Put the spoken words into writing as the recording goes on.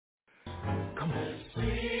Come on.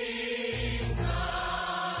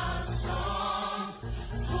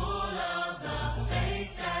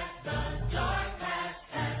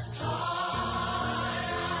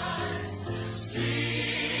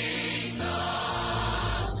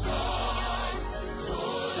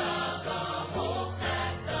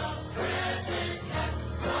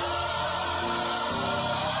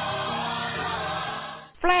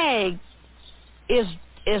 Flag is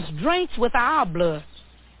drenched with our blood,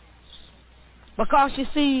 because you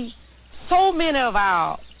see, so many of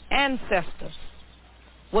our ancestors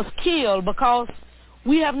was killed because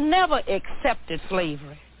we have never accepted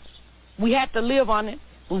slavery. We had to live on it,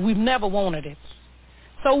 but we've never wanted it.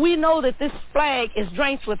 So we know that this flag is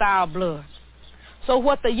drenched with our blood. So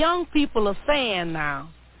what the young people are saying now,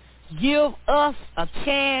 give us a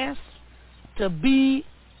chance to be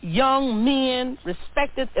young men,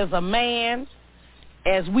 respected as a man.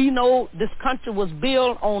 As we know, this country was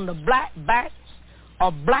built on the black backs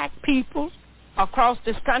of black people across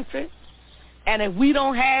this country. And if we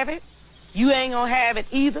don't have it, you ain't going to have it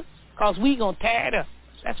either, because we going to tear it up.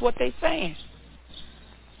 That's what they saying.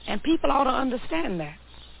 And people ought to understand that.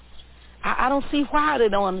 I don't see why they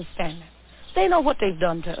don't understand that. They know what they've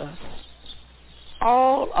done to us.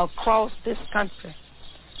 All across this country,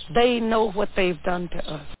 they know what they've done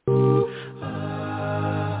to us.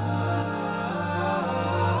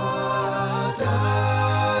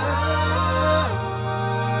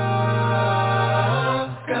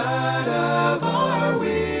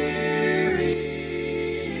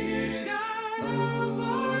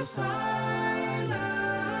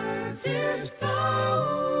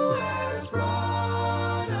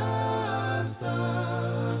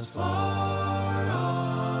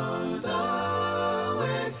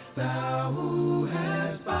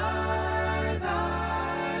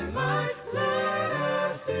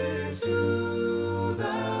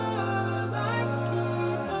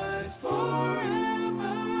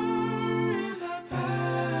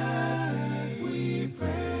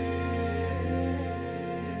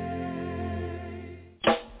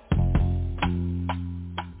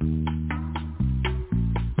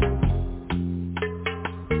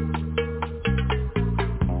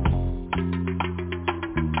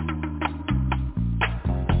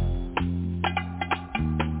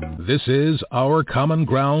 This is Our Common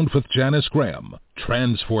Ground with Janice Graham,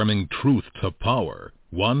 transforming truth to power,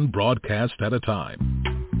 one broadcast at a time.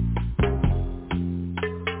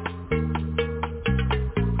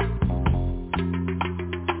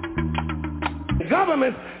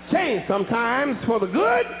 Governments change sometimes for the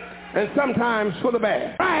good and sometimes for the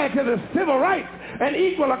bad. Prior to the civil rights and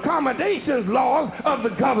equal accommodations laws of the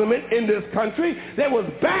government in this country, there was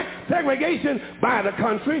back segregation by the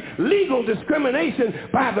country, legal discrimination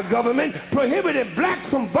by the government, prohibited blacks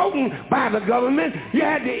from voting by the government. You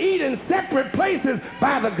had to eat in separate places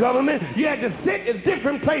by the government. You had to sit in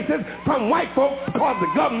different places from white folks because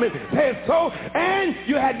the government said so, and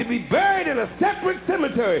you had to be buried in a separate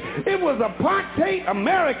cemetery. It was apartheid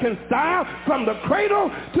American style from the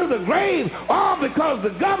cradle to the grave, all because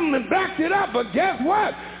the government backed it up. But guess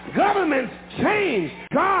what? Governments change.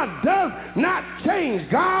 God does not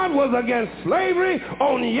change. God was against slavery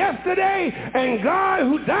on yesterday, and God,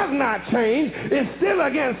 who does not change, is still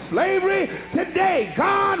against slavery today.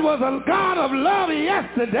 God was a God of love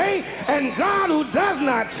yesterday, and God, who does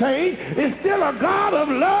not change, is still a God of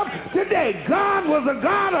love today. God was a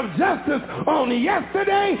God of justice on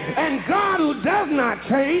yesterday, and God, who does not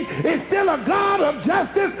change, is still a God of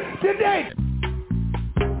justice today.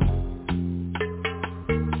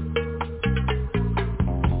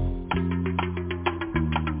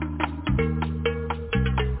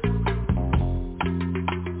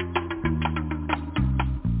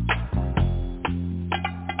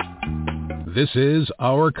 This is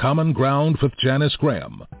Our Common Ground with Janice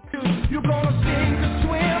Graham. You're gonna sink or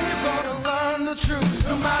swim, you're gonna learn the truth.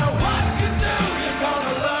 No matter what you do, you're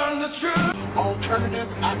gonna learn the truth. Alternative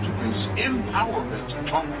Activist Empowerment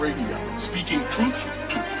Talk Radio, speaking truth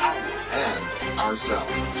to power and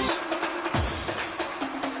ourselves.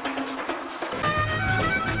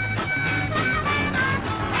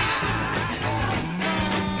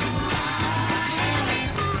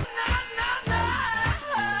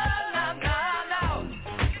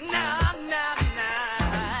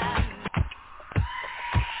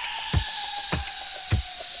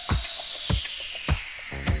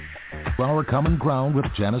 Our Common Ground with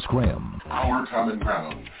Janice Graham. Our Common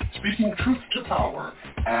Ground, speaking truth to power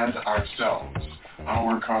and ourselves.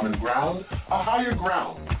 Our Common Ground, a higher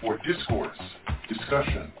ground for discourse,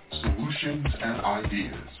 discussion, solutions, and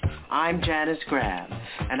ideas. I'm Janice Graham,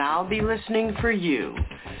 and I'll be listening for you.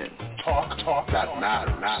 Talk that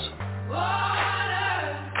matters.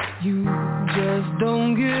 You just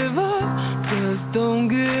don't give up, just don't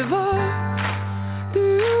give up.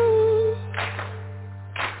 Ooh.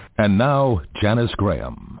 And now, Janice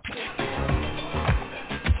Graham.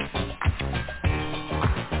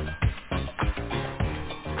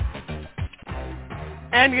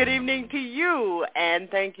 And good evening to you, and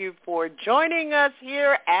thank you for joining us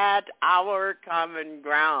here at Our Common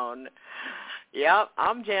Ground. Yep,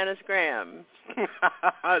 I'm Janice Graham.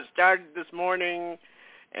 I started this morning,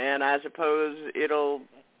 and I suppose it'll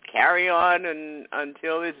carry on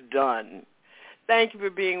until it's done. Thank you for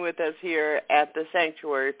being with us here at the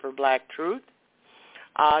Sanctuary for Black Truth.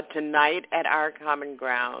 Tonight at Our Common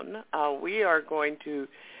Ground, we are going to,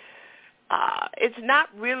 it's not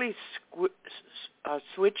really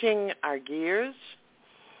switching our gears,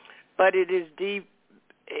 but it is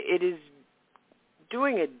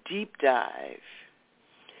doing a deep dive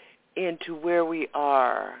into where we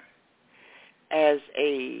are as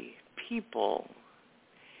a people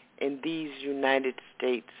in these United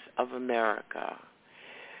States of America.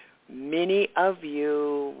 Many of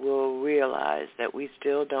you will realize that we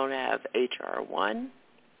still don't have H.R. 1.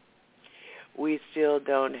 We still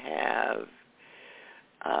don't have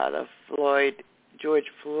the George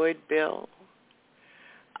Floyd bill.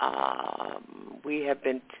 We have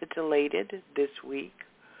been titillated this week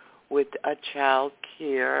with a child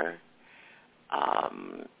care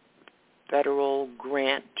federal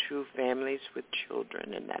grant to families with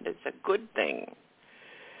children, and that is a good thing.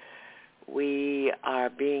 We are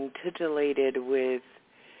being titillated with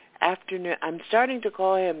I'm starting to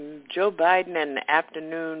call him Joe Biden and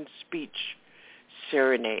afternoon speech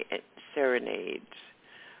serenades.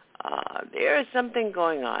 There is something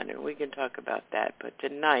going on, and we can talk about that. But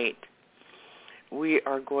tonight, we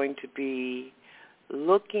are going to be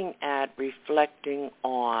looking at, reflecting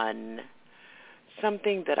on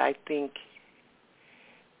something that I think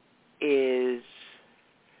is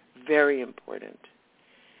very important,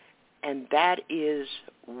 and that is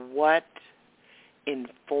what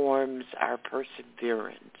informs our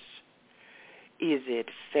perseverance. Is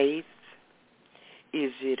it faith?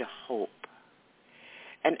 Is it hope?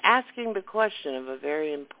 And asking the question of a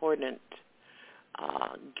very important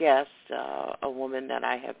guest, a woman that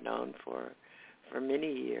I have known for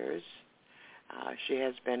many years. She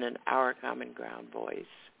has been an Our Common Ground voice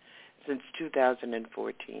since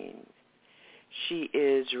 2014. She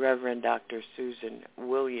is Reverend Dr. Susan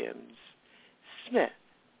Williams Smith.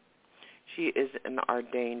 She is an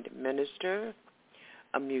ordained minister,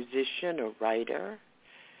 a musician, a writer,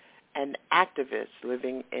 an activist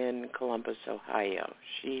living in Columbus, Ohio.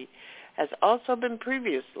 She has also been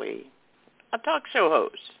previously a talk show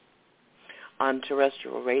host on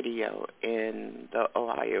terrestrial radio in the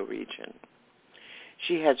Ohio region.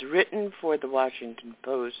 She has written for the Washington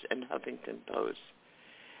Post and Huffington Post,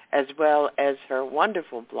 as well as her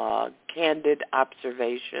wonderful blog, Candid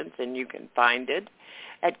Observations, and you can find it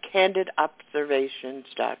at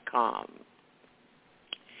candidobservations.com.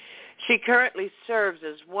 She currently serves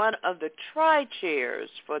as one of the tri-chairs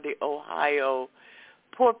for the Ohio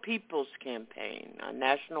Poor People's Campaign, a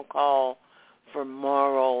national call for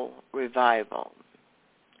moral revival.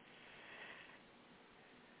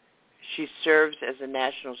 She serves as a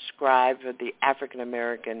national scribe for the African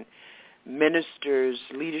American Ministers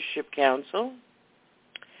Leadership Council,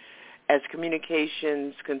 as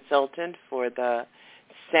communications consultant for the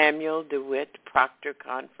Samuel DeWitt Proctor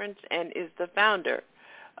Conference, and is the founder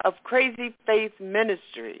of Crazy Faith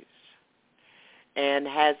Ministries, and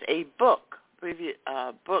has a book, Crazy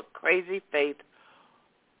Faith,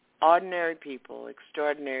 Ordinary People,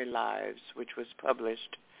 Extraordinary Lives, which was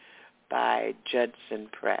published by Judson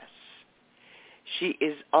Press. She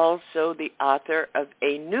is also the author of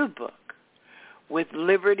a new book, With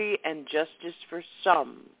Liberty and Justice for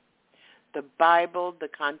Some, The Bible, the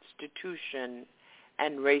Constitution,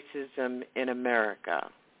 and Racism in America.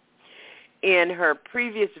 In her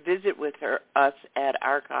previous visit with us at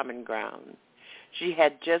Our Common Ground, she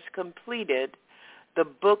had just completed the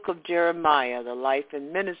book of Jeremiah, the life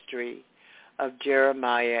and ministry of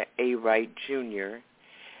Jeremiah A. Wright, Jr.,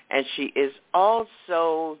 and she is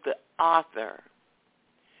also the author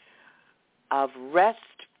of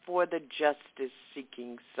Rest for the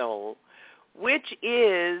Justice-Seeking Soul, which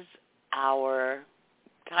is our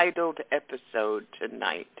titled episode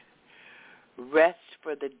tonight. Rest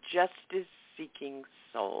for the Justice-Seeking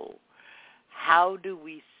Soul. How do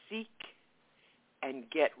we seek and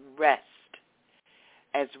get rest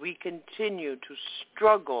as we continue to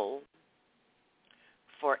struggle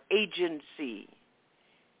for agency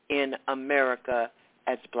in America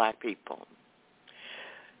as Black people?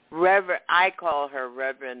 I call her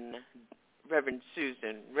Reverend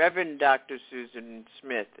Susan. Reverend Dr. Susan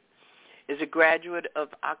Smith is a graduate of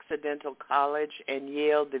Occidental College and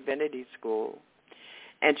Yale Divinity School,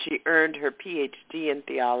 and she earned her Ph.D. in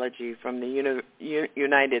theology from the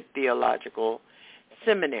United Theological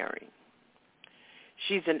Seminary.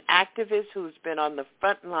 She's an activist who's been on the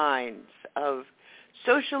front lines of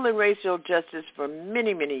social and racial justice for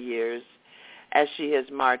many, many years, as she has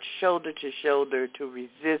marched shoulder to shoulder to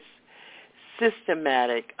resist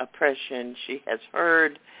systematic oppression. She has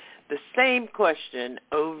heard the same question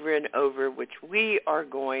over and over, which we are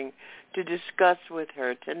going to discuss with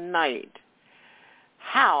her tonight.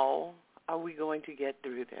 How are we going to get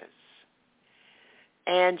through this?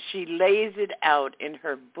 And she lays it out in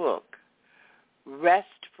her book, Rest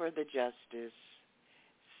for the Justice,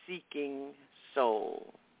 Seeking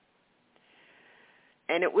Soul.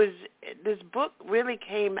 And this book really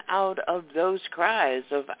came out of those cries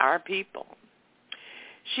of our people.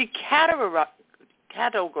 She categorizes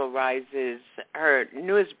her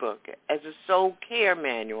newest book as a soul care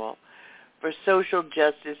manual for social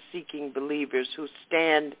justice seeking believers who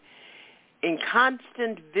stand in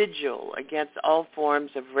constant vigil against all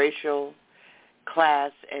forms of racial,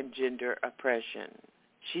 class, and gender oppression.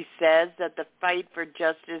 She says that the fight for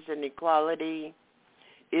justice and equality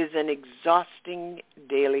is an exhausting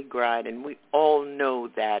daily grind, and we all know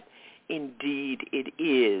that indeed it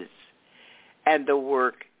is, and the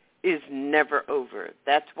work is never over.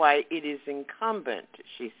 That's why it is incumbent,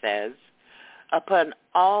 she says, upon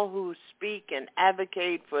all who speak and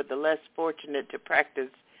advocate for the less fortunate to practice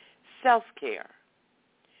self-care.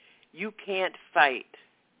 You can't fight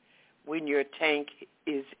when your tank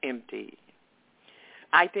is empty.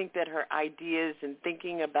 I think that her ideas in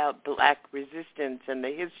thinking about black resistance and the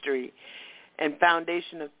history and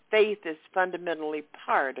foundation of faith as fundamentally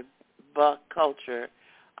part of Black culture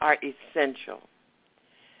are essential.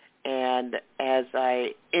 And as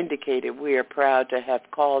I indicated, we are proud to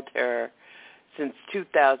have called her since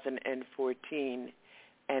 2014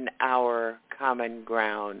 an Our Common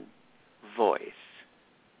Ground voice.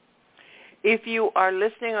 If you are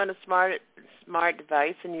listening on a smart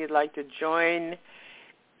device and you'd like to join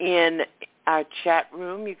in our chat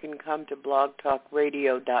room, you can come to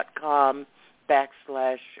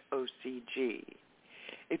blogtalkradio.com/OCG.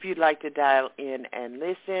 If you'd like to dial in and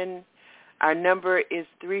listen, our number is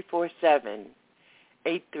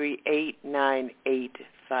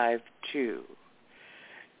 347-838-9852.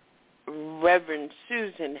 Reverend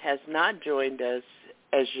Susan has not joined us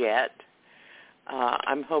as yet.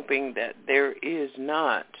 I'm hoping that there is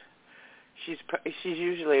not. She's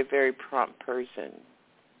usually a very prompt person.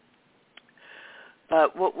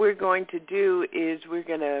 But what we're going to do is we're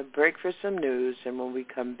going to break for some news, and when we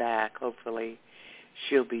come back, hopefully,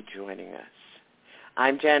 she'll be joining us.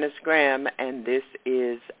 I'm Janice Graham, and this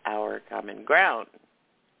is Our Common Ground.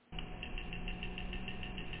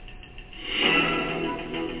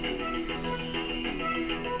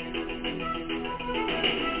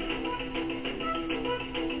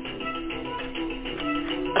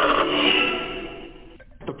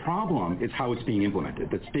 The problem is how it's being implemented.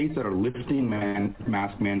 The states that are lifting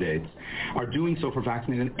mask mandates are doing so for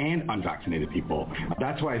vaccinated and unvaccinated people.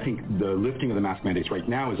 That's why I think the lifting of the mask mandates right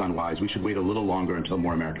now is unwise. We should wait a little longer until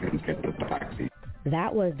more Americans get the vaccine.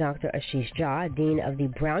 That was Dr. Ashish Jha, Dean of the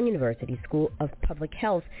Brown University School of Public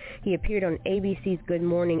Health. He appeared on ABC's Good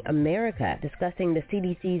Morning America discussing the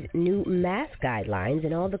CDC's new mask guidelines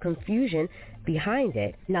and all the confusion behind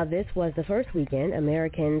it. Now, this was the first weekend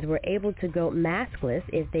Americans were able to go maskless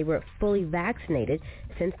if they were fully vaccinated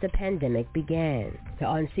since the pandemic began.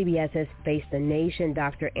 On CBS's Face the Nation,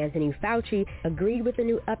 Dr. Anthony Fauci agreed with the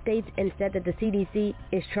new updates and said that the CDC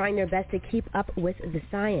is trying their best to keep up with the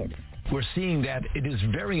science. We're seeing that it is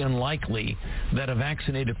very unlikely that a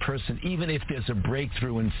vaccinated person, even if there's a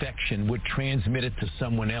breakthrough infection, would transmit it to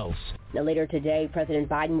someone else. Now, later today, President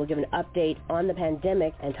Biden will give an update on the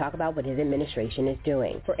pandemic and talk about what his administration is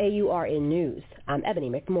doing. For AURN News, I'm Ebony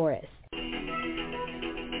McMorris.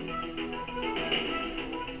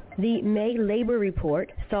 The May labor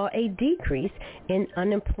report saw a decrease in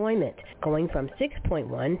unemployment, going from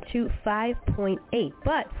 6.1 to 5.8.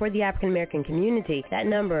 But for the African American community, that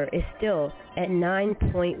number is still at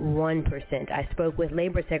 9.1%. I spoke with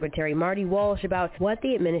Labor Secretary Marty Walsh about what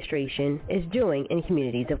the administration is doing in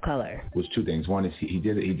communities of color. It was two things. One is he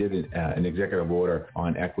did an executive order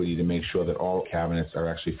on equity to make sure that all cabinets are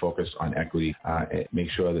actually focused on equity, make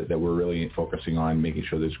sure that we're really focusing on making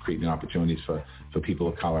sure there's creating opportunities for people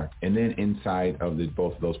of color. And then inside of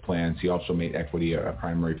both those plans. He also made equity a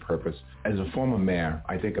primary purpose. As a former mayor,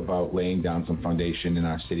 I think about laying down some foundation in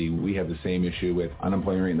our city. We have the same issue with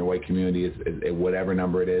unemployment rate in the white community, is whatever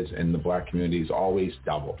number it is, and the black community is always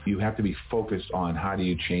double. You have to be focused on how do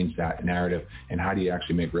you change that narrative and how do you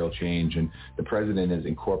actually make real change. And the president has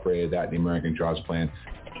incorporated that in the American Jobs Plan.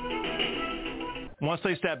 Once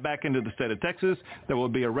they step back into the state of Texas, they will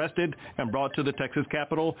be arrested and brought to the Texas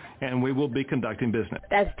Capitol, and we will be conducting business.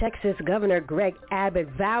 That's Texas Governor Greg Abbott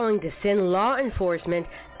vowing to send law enforcement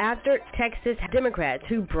after Texas Democrats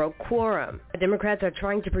who broke quorum. The Democrats are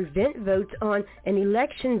trying to prevent votes on an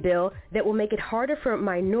election bill that will make it harder for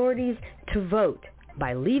minorities to vote.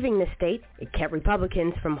 By leaving the state, it kept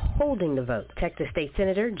Republicans from holding the vote. Texas State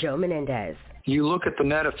Senator Joe Menendez. You look at the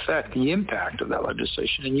net effect, the impact of that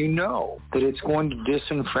legislation, and you know that it's going to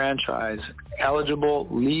disenfranchise eligible,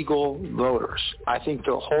 legal voters. I think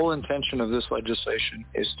the whole intention of this legislation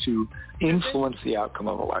is to influence the outcome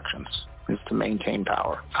of elections, is to maintain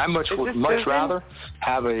power. I would much rather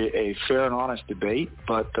have a fair and honest debate,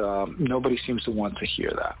 but nobody seems to want to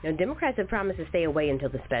hear that. Now, Democrats have promised to stay away until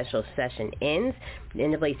the special session ends. The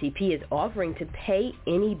NAACP is offering to pay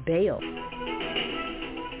any bail.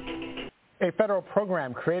 A federal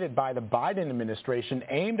program created by the Biden administration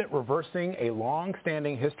aimed at reversing a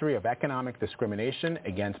long-standing history of economic discrimination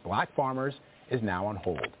against black farmers is now on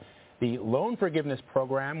hold. The loan forgiveness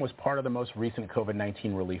program was part of the most recent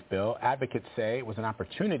COVID-19 relief bill. Advocates say it was an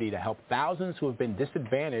opportunity to help thousands who have been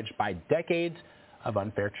disadvantaged by decades of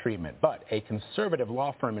unfair treatment. But a conservative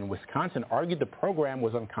law firm in Wisconsin argued the program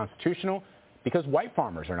was unconstitutional because white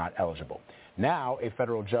farmers are not eligible. Now, a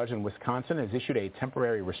federal judge in Wisconsin has issued a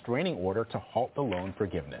temporary restraining order to halt the loan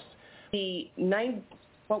forgiveness. The money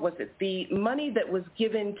that was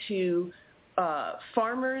given to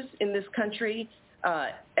farmers in this country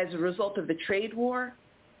as a result of the trade war,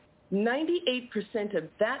 98% of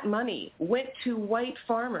that money went to white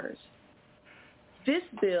farmers. This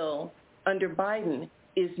bill under Biden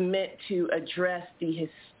is meant to address the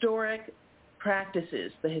historic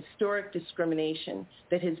practices, the historic discrimination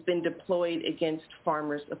that has been deployed against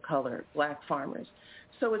farmers of color, black farmers.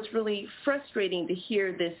 So it's really frustrating to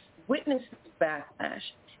hear this, witness this backlash,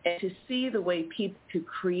 and to see the way people to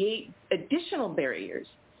create additional barriers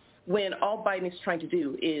when all Biden is trying to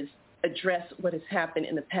do is address what has happened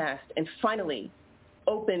in the past and finally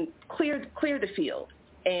clear the field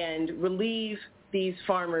and relieve these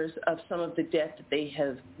farmers of some of the debt that they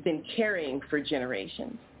have been carrying for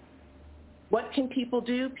generations. What can people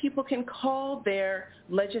do? People can call their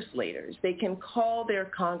legislators. They can call their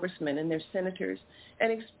congressmen and their senators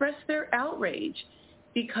and express their outrage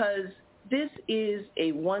because this is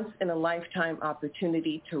a once-in-a-lifetime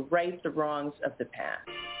opportunity to right the wrongs of the past.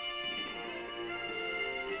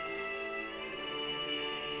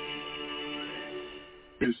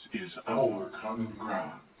 This is Our Common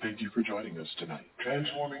Ground. Thank you for joining us tonight.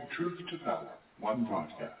 Transforming truth to power, one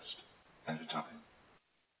broadcast at a time.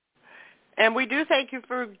 And we do thank you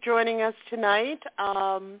for joining us tonight.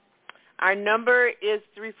 Our number is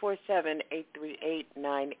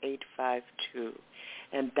 347-838-9852,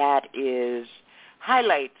 and that is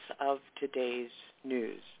highlights of today's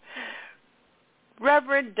news.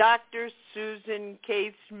 Reverend Dr. Susan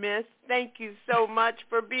K. Smith, thank you so much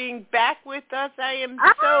for being back with us. I am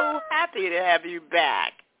so happy to have you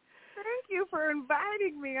back. Thank you for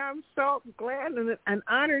inviting me. I'm so glad and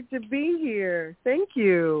honored to be here. Thank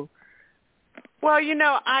you. Well, you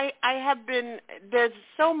know, I have been, there's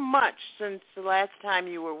so much since the last time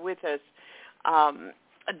you were with us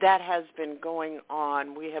that has been going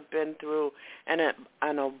on. We have been through an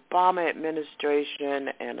Obama administration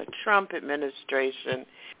and a Trump administration,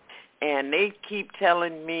 and they keep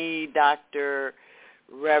telling me, Dr.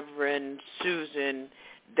 Reverend Susan,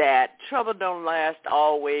 that trouble don't last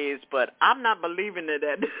always, but I'm not believing it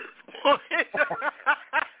at this point.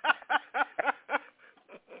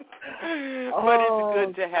 But it's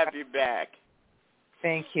good to have you back.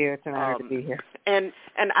 Thank you. It's an honor to be here. And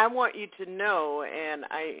I want you to know, and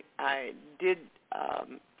I did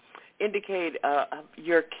indicate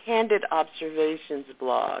your Candid Observations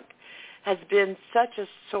blog has been such a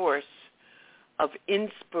source of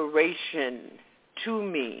inspiration to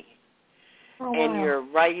me. Oh, and wow. your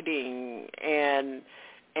writing and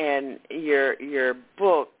your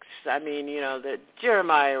books. I mean, you know, the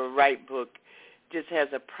Jeremiah Wright book just has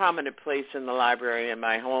a prominent place in the library in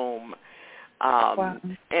my home. Wow.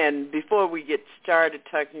 And before we get started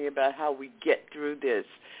talking about how we get through this,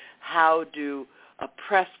 how do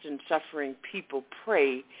oppressed and suffering people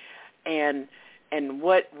pray, and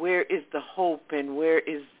where is the hope, and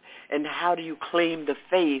how do you claim the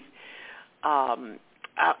faith?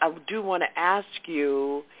 I do want to ask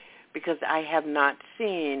you, because I have not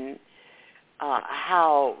seen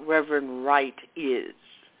how Reverend Wright is.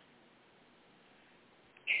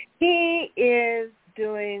 He is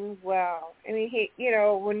doing well. I mean,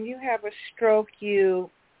 when you have a stroke, you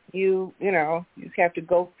have to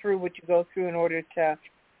go through what you go through in order to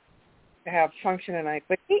have function in life.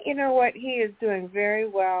 But you know what? He is doing very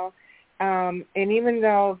well. And even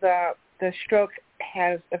though the stroke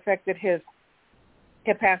has affected his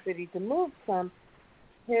capacity to move some,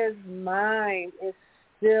 his mind is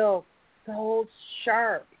still so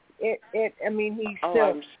sharp. He's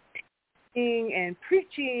still teaching and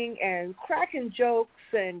preaching and cracking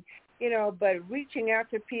jokes and, but reaching out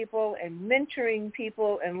to people and mentoring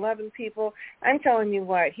people and loving people. I'm telling you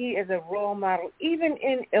what, he is a role model. Even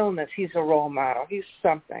in illness, he's a role model. He's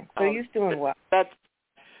something. So he's doing well.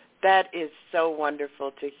 That is so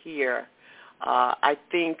wonderful to hear. I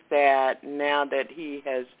think that now that he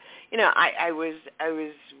has, I was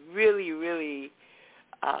really, really,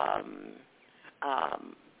 I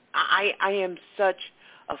am such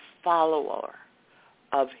a follower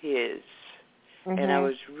of his, and I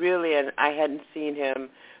was really, and I hadn't seen him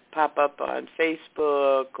pop up on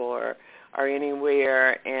Facebook or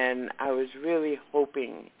anywhere, and I was really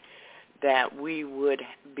hoping that we would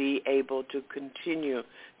be able to continue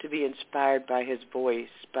to be inspired by his voice,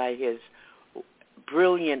 by his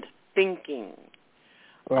brilliant thinking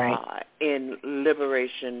in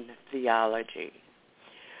liberation theology.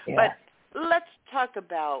 Yeah. But let's talk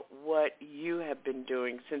about what you have been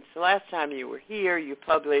doing. Since the last time you were here, you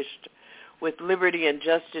published With Liberty and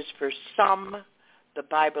Justice for Some, The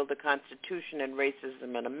Bible, the Constitution, and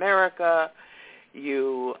Racism in America.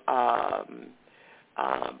 You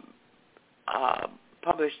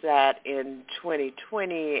published that in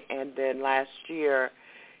 2020, and then last year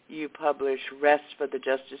you published Rest for the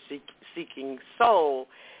Justice-Seeking Soul.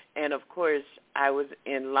 And, of course, I was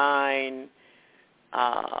in line.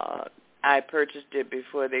 I purchased it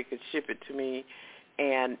before they could ship it to me,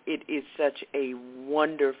 and it is such a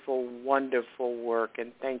wonderful, wonderful work,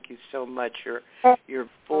 and thank you so much. Your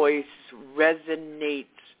voice resonates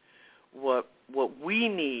what we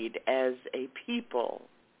need as a people,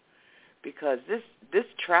 because this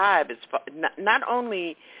tribe is not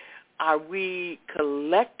only are we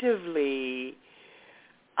collectively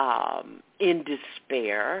in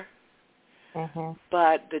despair,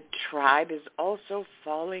 but the tribe is also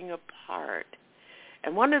falling apart.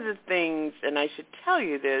 And one of the things, and I should tell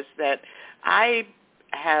you this, that I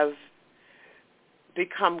have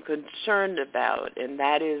become concerned about, and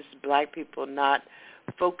that is black people not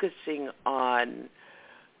focusing on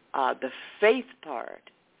the faith part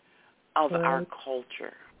of our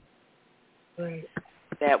culture. Right.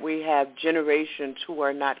 That we have generations who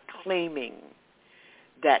are not claiming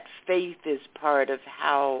that faith is part of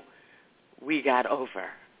how we got over.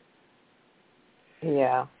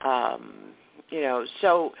 Yeah.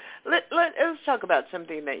 So let's talk about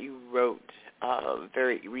something that you wrote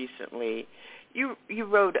very recently. You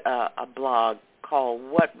wrote a blog called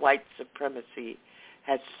What White Supremacy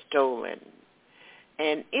Has Stolen.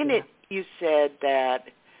 And in it you said that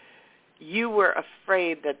you were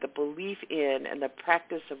afraid that the belief in and the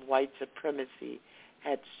practice of white supremacy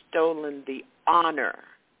had stolen the honor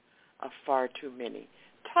of far too many.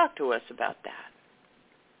 Talk to us about that.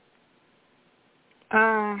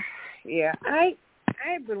 Yeah,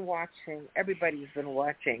 I've been watching. Everybody's been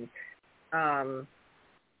watching, and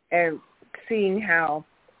seeing how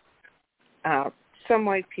some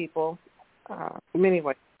white people, many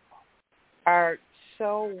white, are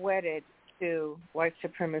so wedded to white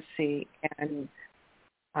supremacy and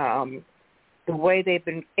the way they've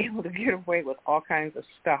been able to get away with all kinds of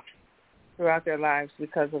stuff throughout their lives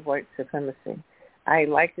because of white supremacy. I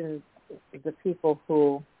liken the people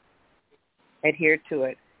who adhere to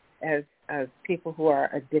it as people who are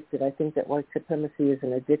addicted. I think that white supremacy is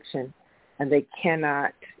an addiction, and they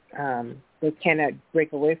cannot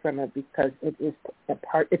break away from it because it is a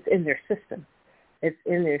part. It's in their system. It's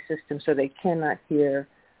in their system, so they cannot hear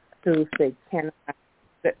truth. They cannot,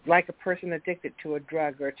 like a person addicted to a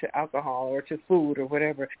drug or to alcohol or to food or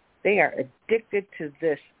whatever. They are addicted to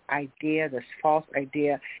this idea, this false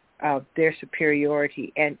idea of their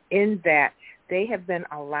superiority, and in that they have been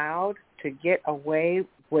allowed to get away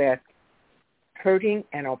with hurting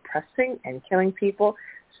and oppressing and killing people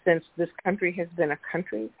since this country has been a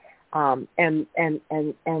country. And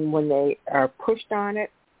when they are pushed on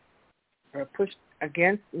it or pushed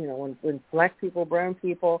against, when black people, brown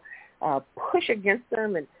people push against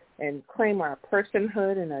them and claim our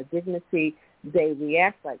personhood and our dignity, they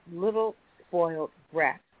react like little spoiled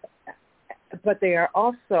brats. but they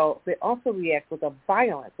also react with a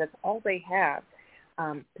violence. That's all they have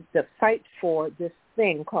to fight for this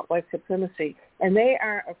thing called white supremacy, and they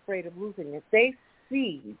are afraid of losing it. They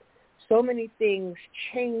see so many things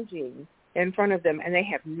changing in front of them, and they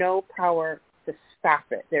have no power to stop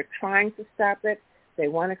it. They're trying to stop it. They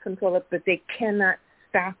want to control it, but they cannot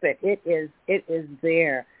stop it. It is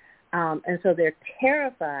there, and so they're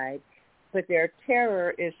terrified. But their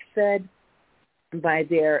terror is fed by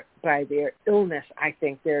their illness. I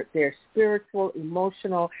think their spiritual,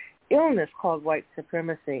 emotional illness called white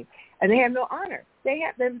supremacy, and they have no honor. They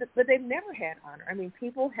have them, but they've never had honor. I mean,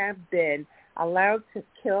 people have been allowed to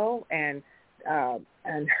kill and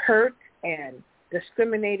hurt and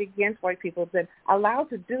discriminate against white people. Have been allowed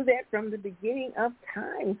to do that from the beginning of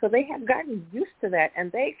time. So they have gotten used to that, and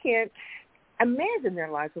they can't imagine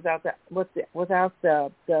their lives without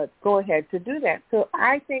the go ahead to do that. So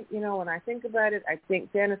I think, when I think about it, I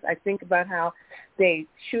think about how they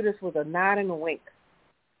shoot us with a nod and a wink.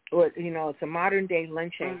 Or, it's a modern day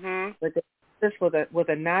lynching, but this with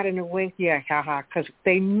a nod and a wink, because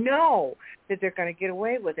they know that they're going to get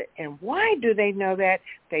away with it. And why do they know that?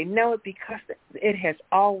 They know it because it has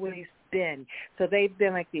always been. So they've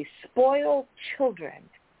been like these spoiled children.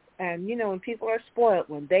 And, when people are spoiled,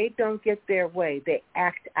 when they don't get their way, they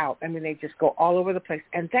act out. I mean, they just go all over the place.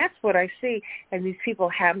 And that's what I see. And these people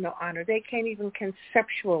have no honor. They can't even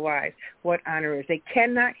conceptualize what honor is. They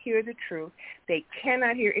cannot hear the truth. They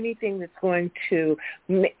cannot hear anything that's going to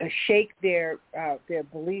shake their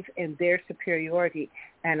belief in their superiority.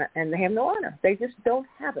 And they have no honor. They just don't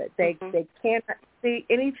have it. They cannot see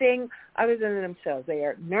anything other than themselves. They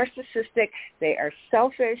are narcissistic. They are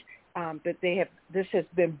selfish. But this has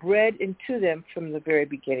been bred into them from the very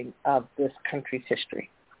beginning of this country's history.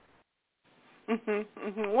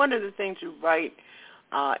 One of the things you write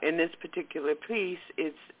in this particular piece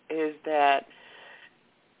is that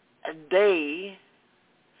they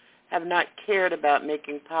have not cared about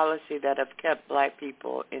making policy that have kept black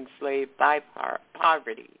people enslaved by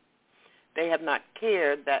poverty. They have not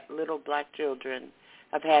cared that little black children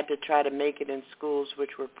have had to try to make it in schools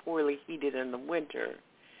which were poorly heated in the winter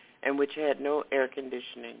and which had no air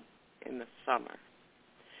conditioning in the summer.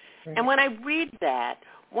 Mm-hmm. And when I read that,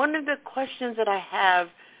 one of the questions that I have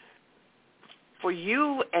for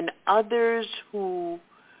you and others who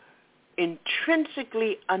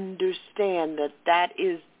intrinsically understand that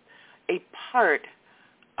is a part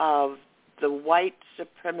of the white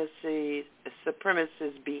supremacist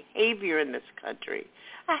behavior in this country,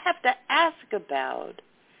 I have to ask about,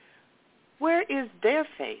 where is their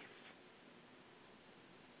faith?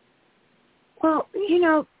 Well,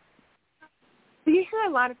 you hear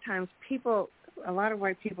a lot of times a lot of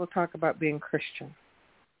white people talk about being Christian.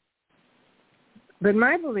 But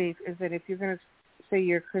my belief is that if you're going to say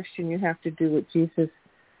you're a Christian, you have to do what Jesus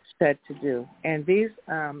said to do. And these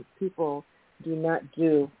people do not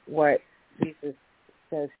do what Jesus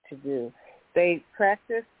says to do. They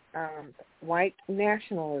practice white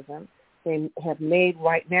nationalism. They have made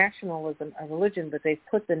white nationalism a religion, but they've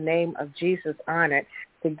put the name of Jesus on it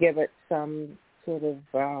to give it some sort of,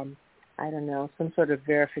 some sort of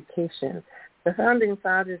verification. The founding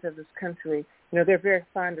fathers of this country, they're very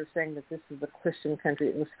fond of saying that this is a Christian country.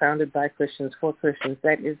 It was founded by Christians for Christians.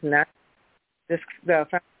 That is not. The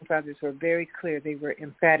founding fathers were very clear. They were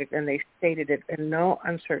emphatic, and they stated it in no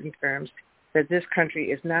uncertain terms that this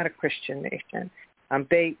country is not a Christian nation.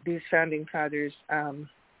 These founding fathers,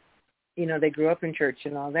 they grew up in church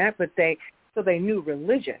and all that, but they knew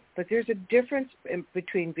religion. But there's a difference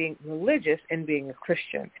between being religious and being a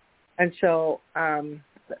Christian. And so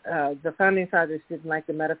the founding fathers didn't like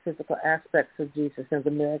the metaphysical aspects of Jesus and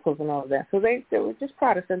the miracles and all of that. So they were just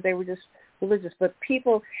Protestant. They were just religious. But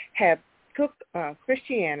people have took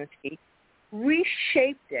Christianity,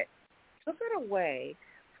 reshaped it, took it away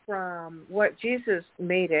from what Jesus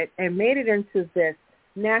made it, and made it into this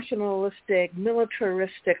nationalistic,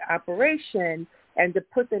 militaristic operation, and to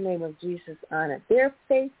put the name of Jesus on it. Their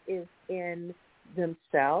faith is in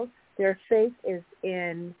themselves. Their faith is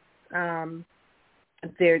in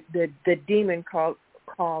the demon called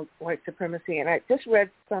white supremacy. And I just read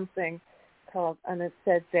something and it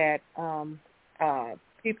said that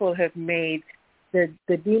people have made the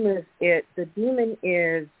demon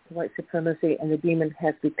is white supremacy, and the demon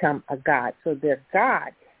has become a god. So their god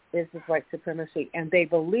is this white supremacy, and they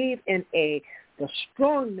believe in the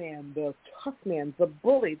strong man, the tough man, the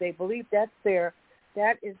bully. They believe that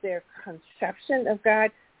is their conception of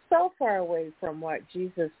God, so far away from what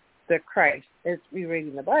Jesus the Christ, as we read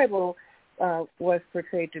in the Bible, was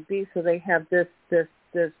portrayed to be. So they have this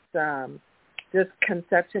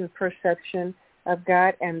conception, perception of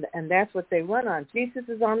God, and that's what they run on. Jesus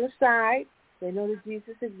is on the side. They know that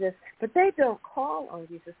Jesus exists, but they don't call on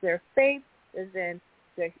Jesus. Their faith is in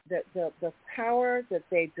the power that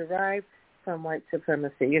they derive from white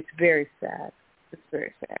supremacy. It's very sad. It's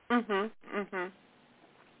very sad.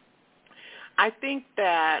 I think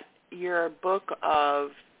that your book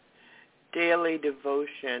of daily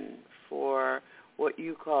devotion for what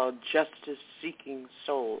you call justice-seeking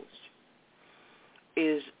souls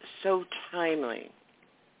is so timely,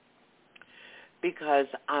 because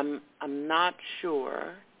I'm not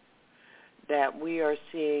sure that we are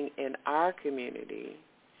seeing in our community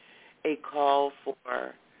a call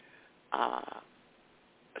for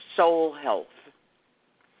soul health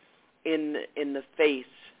in the face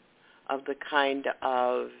of the kind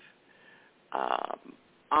of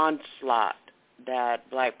onslaught that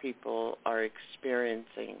black people are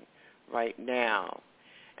experiencing right now.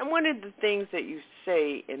 And one of the things that you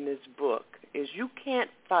say in this book is you can't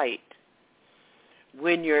fight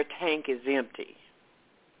when your tank is empty.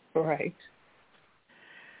 Right.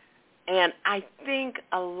 And I think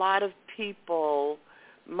a lot of people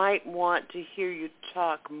might want to hear you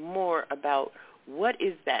talk more about what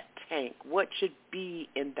is that tank? What should be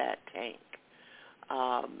in that tank?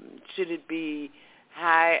 Should it be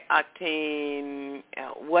high octane?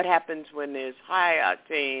 What happens when there's high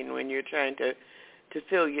octane when you're trying to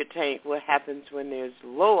fill your tank? What happens when there's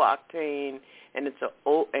low octane and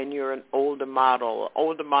and you're an older model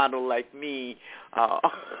like me? So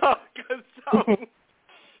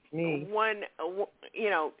me.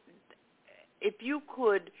 If you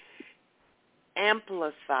could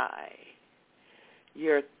amplify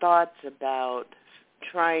your thoughts about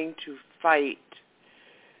trying to fight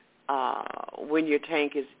when your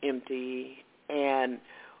tank is empty, and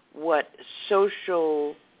what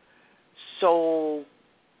social soul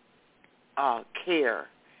care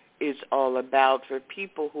is all about for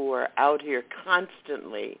people who are out here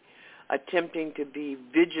constantly attempting to be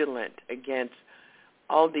vigilant against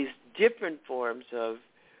all these different forms of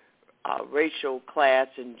racial, class,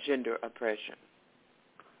 and gender oppression.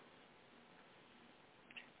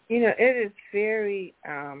 It is very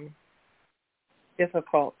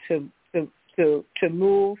difficult to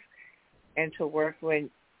move and to work when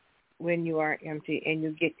you are empty, and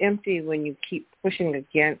you get empty when you keep pushing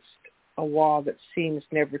against a wall that seems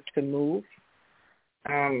never to move.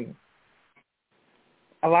 A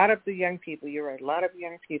lot of the young people, you're right, a lot of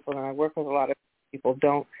young people, and I work with a lot of people,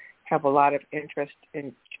 don't have a lot of interest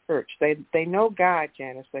in church. They know God,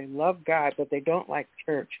 Janice. They love God, but they don't like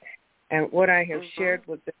church. And what I have shared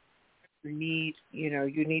with them, you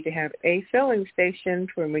need to have a filling station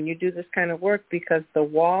for when you do this kind of work, because the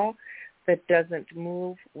wall that doesn't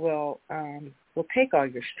move will take all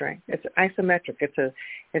your strength. It's isometric. It's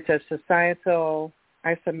a societal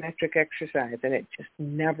isometric exercise, and it just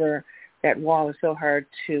never. That wall is so hard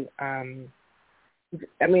to.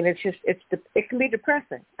 It can be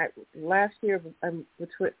depressing. Last year, in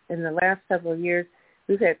the last several years,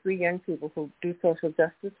 we've had 3 young people who do social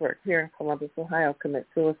justice work here in Columbus, Ohio, commit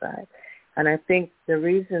suicide. And I think the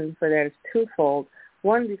reason for that is twofold.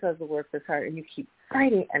 One, because the work is hard and you keep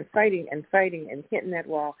fighting and fighting and fighting and hitting that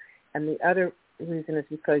wall. And the other reason is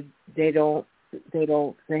because they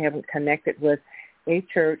haven't connected with a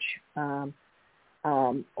church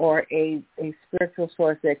or a spiritual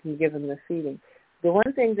source that can give them the feeding. The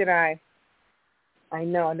one thing that I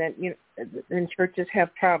know, and that and churches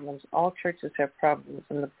have problems. All churches have problems.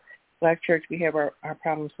 In the Black church, we have our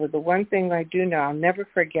problems. But the one thing I do know, I'll never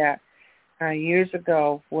forget. Years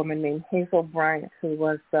ago, a woman named Hazel Bryant, who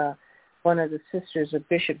was one of the sisters of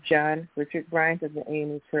Bishop John Richard Bryant of the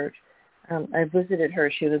AME Church. I visited her.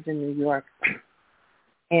 She lives in New York.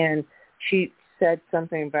 And she said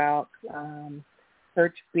something about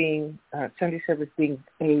church being, Sunday service being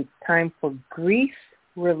a time for grief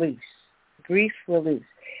release. Grief release.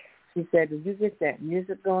 She said, if you get that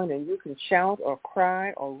music going and you can shout or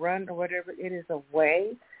cry or run or whatever, it is a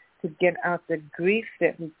way to get out the grief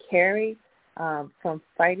that we carry from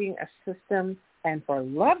fighting a system and for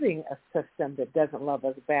loving a system that doesn't love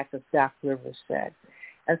us back, as Doc Rivers said.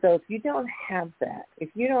 And so if you don't have that,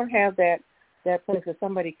 that place where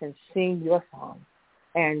somebody can sing your song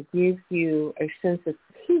and give you a sense of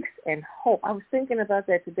peace and hope. I was thinking about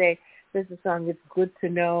that today. There's a song, It's Good to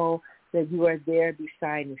Know That You Are There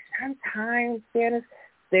Beside Me. Sometimes, Janice,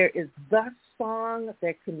 there is the song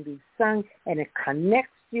that can be sung, and it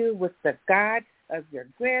connects you with the God of your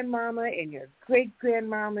grandmama and your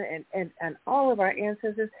great-grandmama and all of our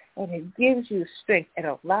ancestors, and it gives you strength. It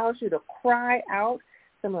allows you to cry out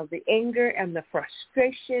some of the anger and the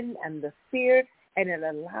frustration and the fear and it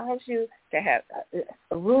allows you to have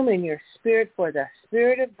a room in your spirit for the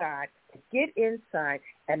Spirit of God to get inside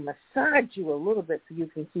and massage you a little bit so you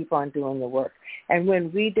can keep on doing the work. And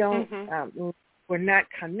when we don't, we're not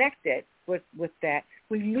connected with that,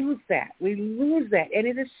 we lose that. We lose that, and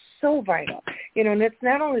it is so vital. And it's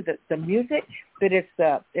not only the music, but it's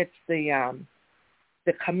the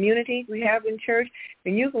community we have in church.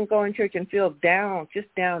 And you can go in church and feel down,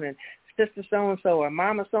 and Sister so-and-so or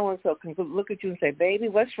Mama so-and-so can look at you and say, baby,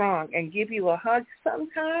 what's wrong? And give you a hug.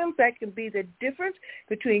 Sometimes that can be the difference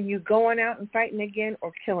between you going out and fighting again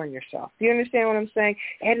or killing yourself. Do you understand what I'm saying?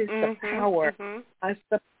 That is the power. It's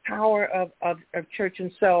the power of church.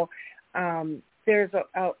 And so there's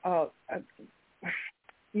a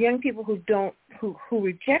young people who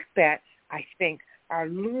reject that, I think, are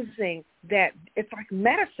losing that. It's like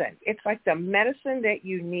medicine. It's like the medicine that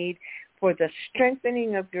you need for the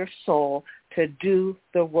strengthening of your soul to do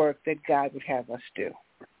the work that God would have us do.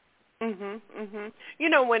 When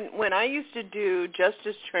I used to do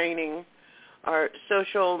justice training or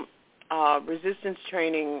social resistance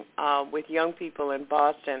training with young people in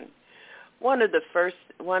Boston, one of the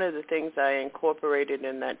things I incorporated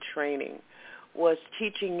in that training was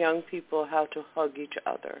teaching young people how to hug each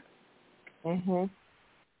other.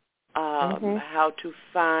 How to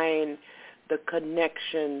find the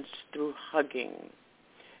connections through hugging,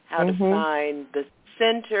 how to find the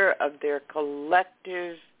center of their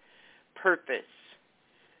collective purpose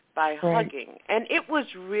by hugging. And it was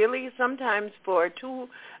really, sometimes for a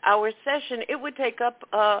 2-hour session, it would take up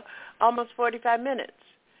almost 45 minutes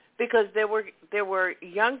because there were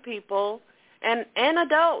young people and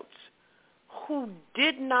adults who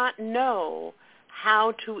did not know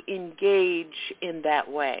how to engage in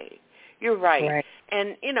that way. You're right.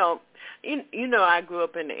 And, I grew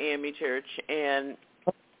up in the AME church, and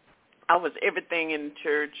I was everything in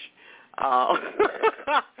church, YPD,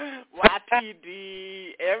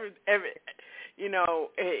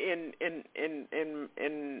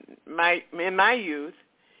 in my youth,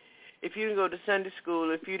 if you didn't go to Sunday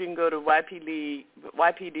school, if you didn't go to YPD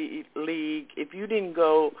League, if you didn't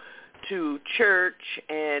go to church,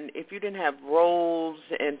 and if you didn't have roles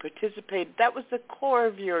and participate, that was the core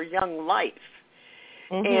of your young life.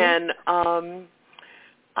 And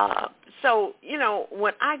so,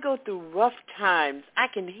 when I go through rough times, I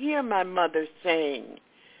can hear my mother saying,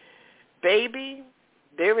 baby,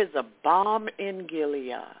 there is a balm in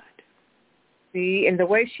Gilead. See, and the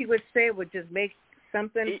way she would say it would just make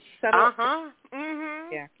something subtle.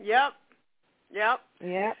 Yeah. Yep.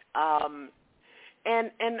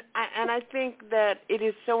 And I think that it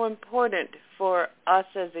is so important for us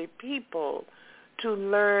as a people to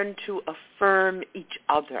learn to affirm each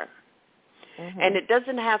other. And it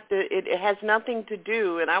doesn't have to, it has nothing to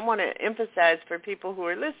do, and I want to emphasize for people who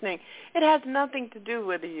are listening, it has nothing to do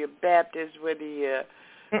whether you're Baptist, whether you're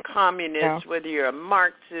communist, whether you're a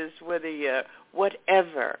Marxist, whether you're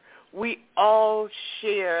whatever. We all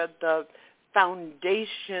share the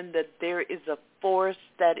foundation that there is a force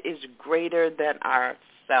that is greater than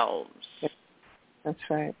ourselves. That's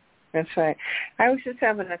right. I was just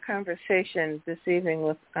having a conversation this evening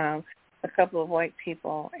with a couple of white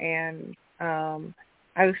people, and I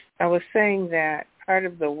was saying that part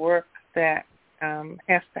of the work that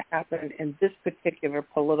has to happen in this particular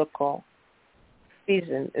political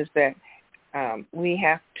season is that we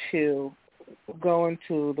have to go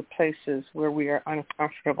into the places where we are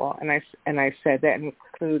uncomfortable, and I said that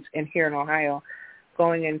includes here in Ohio,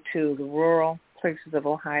 going into the rural places of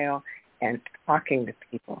Ohio and talking to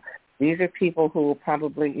people. These are people who will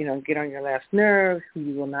probably, get on your last nerves, who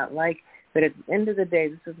you will not like. But at the end of the day,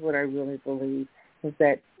 this is what I really believe, is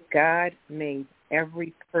that God made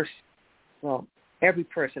every person,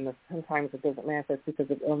 sometimes it doesn't manifest because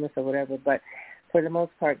of illness or whatever, but for the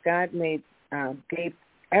most part, God gave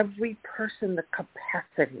every person the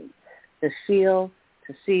capacity to feel,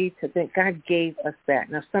 to see, to think. God gave us that.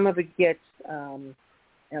 Now, some of it gets,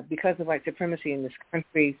 because of white supremacy in this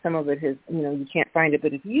country, some of it is, you can't find it.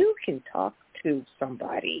 But if you can talk to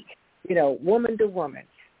somebody, woman to woman,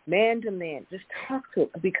 man to man, just talk to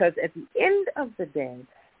them. Because at the end of the day,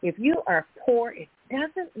 if you are poor, it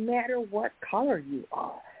doesn't matter what color you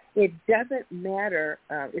are. It doesn't matter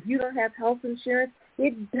if you don't have health insurance.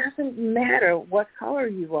 It doesn't matter what color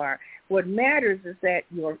you are. What matters is that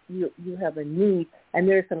you have a need, and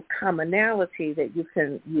there's some commonality that you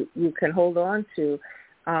can hold on to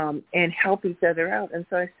and help each other out. And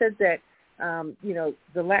so I said that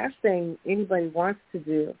the last thing anybody wants to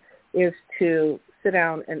do is to sit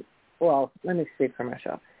down and, well, let me speak for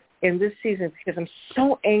myself. In this season, because I'm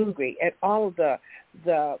so angry at all of the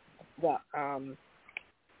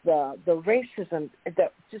racism, the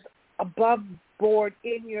just above board,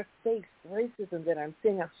 in your face racism that I'm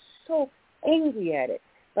seeing. I'm so angry at it.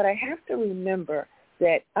 But I have to remember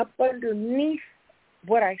that up underneath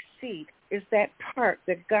what I see is that part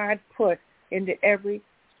that God put into every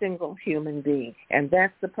single human being. And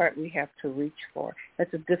that's the part we have to reach for.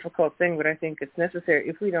 That's a difficult thing, but I think it's necessary.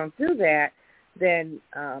 If we don't do that, then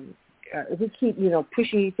if we keep,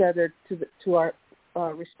 pushing each other to our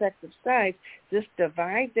respective sides, this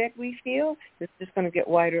divide that we feel is just going to get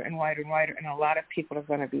wider and wider and wider, and a lot of people are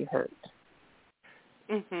going to be hurt.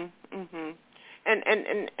 And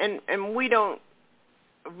we don't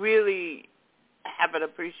really have an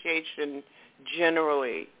appreciation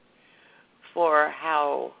generally for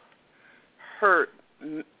how hurt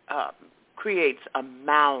creates a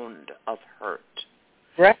mound of hurt.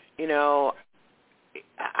 Right.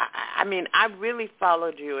 I mean, I really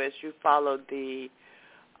followed you as you followed the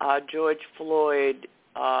George Floyd,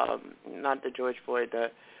 not the George Floyd,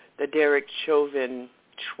 the Derek Chauvin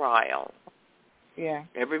trial. Yeah.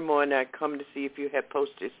 Every morning I come to see if you had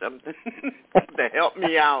posted something to help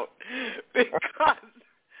me out, because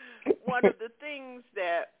one of the things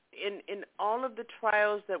that in all of the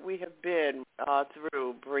trials that we have been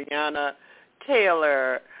through, Breonna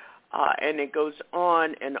Taylor, and it goes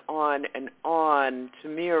on and on and on,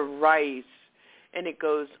 Tamir Rice, and it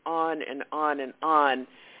goes on and on and on.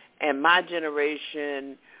 And my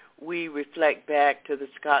generation, we reflect back to the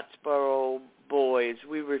Scottsboro boys.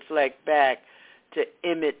 We reflect back to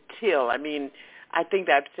Emmett Till. I mean, I think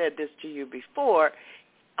I've said this to you before.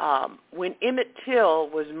 When Emmett Till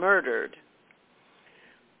was murdered,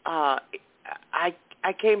 I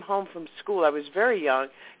came home from school. I was very young.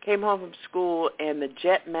 Came home from school, and the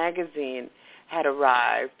Jet magazine had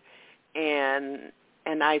arrived, and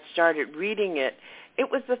I started reading it.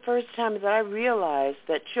 It was the first time that I realized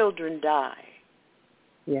that children die.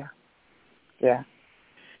 Yeah. Yeah.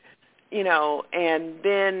 And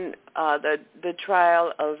then the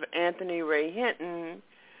trial of Anthony Ray Hinton,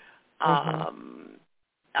 and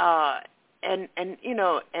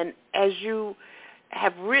as you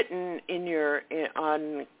have written in your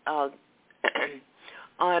on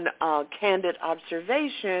Candid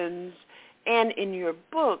Observations and in your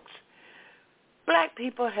books, Black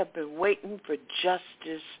people have been waiting for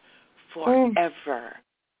justice forever.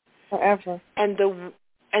 Forever. And the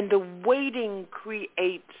waiting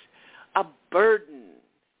creates a burden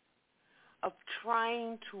of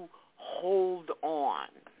trying to hold on.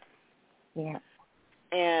 Yeah.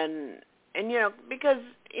 And because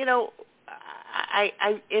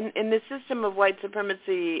I in the system of white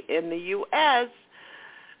supremacy in the U.S.,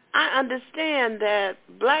 I understand that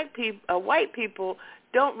white people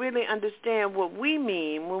don't really understand what we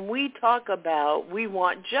mean when we talk about we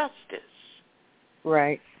want justice.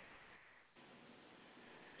 Right.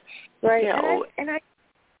 Right.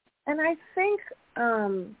 And I think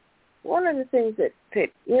one of the things that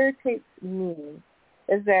irritates me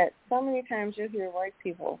is that so many times you'll hear white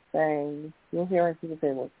people say, well, they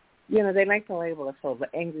like to label us, the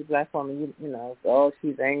angry Black woman, oh,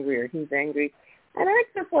 she's angry or he's angry. And I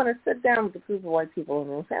just want to sit down with the group of white people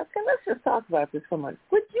and say, okay, let's just talk about this for a moment.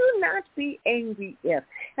 Would you not be angry if?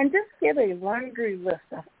 And just give a laundry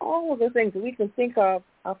list of all of the things that we can think of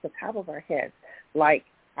off the top of our heads, like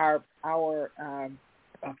our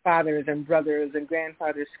fathers and brothers and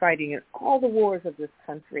grandfathers fighting in all the wars of this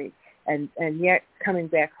country, and yet coming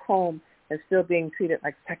back home and still being treated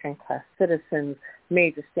like second-class citizens,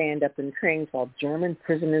 made to stand up in trains while German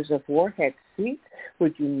prisoners of war had seats.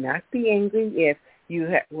 Would you not be angry if you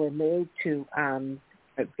were made to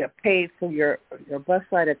get paid for your bus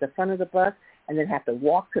ride at the front of the bus and then have to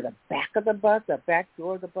walk to the back of the bus, the back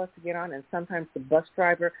door of the bus to get on, and sometimes the bus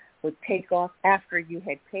driver would take off after you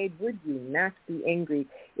had paid? Would you not be angry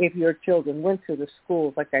if your children went to the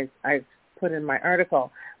schools, like I put in my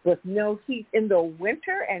article, with no heat in the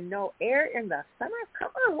winter and no air in the summer?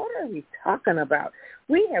 Come on, what are we talking about?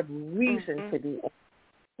 We have reason to be angry.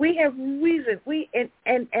 We have reason.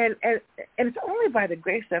 And it's only by the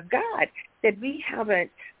grace of God that we haven't,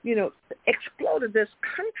 exploded this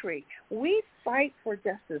country. We fight for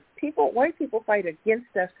justice. White people fight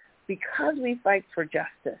against us because we fight for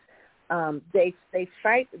justice. They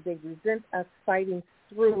fight. They resent us fighting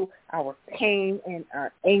through our pain and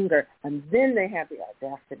our anger, and then they have the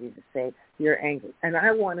audacity to say, you're angry. And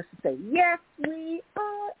I want us to say, yes, we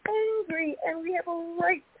are angry, and we have a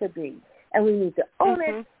right to be. And we need to own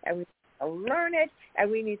it, and we need to learn it,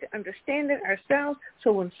 and we need to understand it ourselves,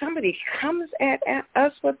 so when somebody comes at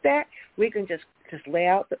us with that, we can just set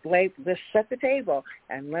the table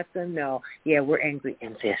and let them know, yeah, we're angry,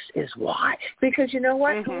 and this is why. Because you know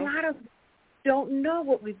what? don't know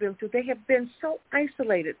what we've been through. They have been so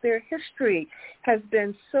isolated. Their history has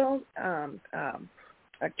been so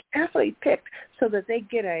carefully picked so that they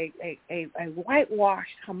get a whitewashed,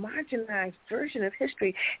 homogenized version of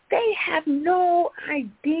history. They have no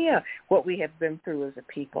idea what we have been through as a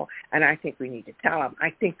people, and I think we need to tell them.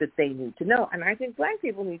 I think that they need to know, and I think Black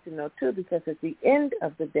people need to know too, because at the end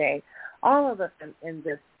of the day, all of us in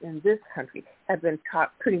this country have been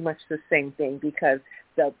taught pretty much the same thing, because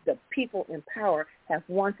the people in power have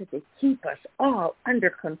wanted to keep us all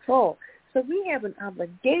under control. So we have an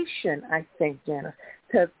obligation, I think, Janice,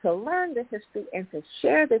 to learn the history and to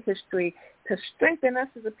share the history, to strengthen us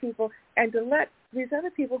as a people, and to let these other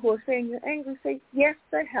people who are saying you're angry say, yes,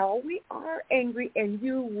 the hell, we are angry, and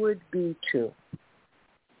you would be too.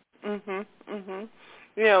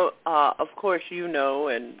 You know, of course you know,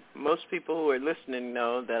 and most people who are listening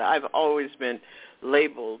know, that I've always been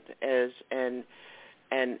labeled as an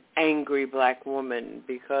angry Black woman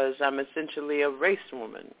because I'm essentially a race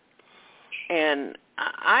woman. And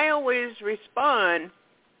I always respond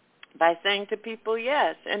by saying to people,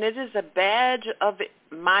 yes, and it is a badge of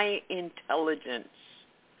my intelligence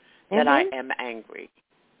that I am angry,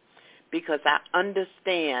 because I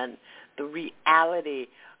understand the reality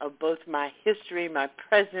of both my history, my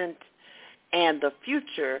present, and the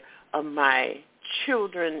future of my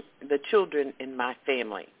children, the children in my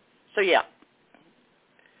family. So yeah,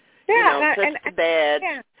 you know, touch the badge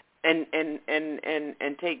and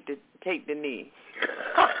take the knee.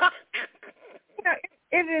 You know,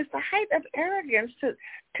 it is the height of arrogance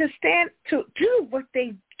to stand, to do what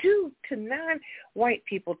they do to non-white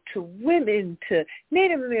people, to women, to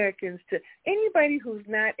Native Americans, to anybody who's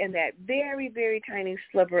not in that very, very tiny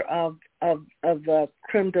sliver of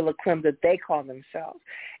creme de la creme that they call themselves.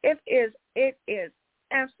 It is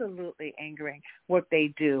absolutely angering what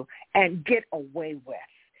they do and get away with.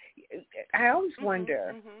 I always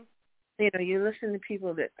wonder. You know, you listen to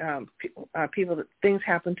people that things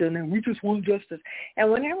happen to, and then we just want justice.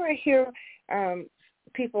 And whenever I hear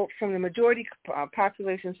people from the majority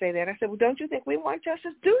population say that, I said, well, don't you think we want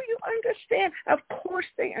justice? Do you understand? Of course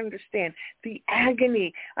they understand the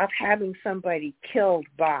agony of having somebody killed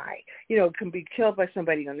by, you know, can be killed by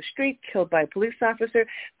somebody on the street, killed by a police officer,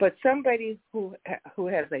 but somebody who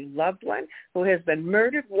has a loved one, who has been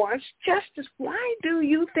murdered, wants justice. Why do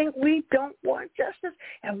you think we don't want justice?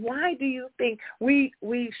 And why do you think we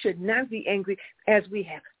should not be angry as we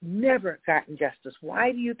have never gotten justice?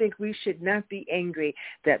 Why do you think we should not be angry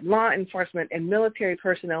that law enforcement and military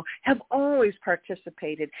personnel have always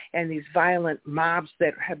participated in these violent mobs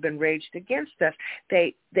that have been waged against us?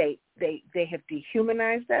 They have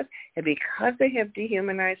dehumanized us, and because they have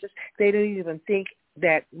dehumanized us, they don't even think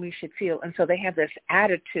that we should feel. And so they have this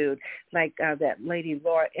attitude, like that lady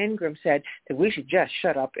Laura Ingraham said, that we should just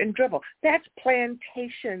shut up and dribble. That's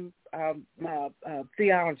plantation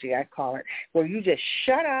theology, I call it, where you just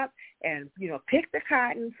shut up and, you know, pick the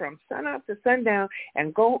cotton from sun up to sundown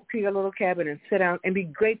and go to your little cabin and sit down and be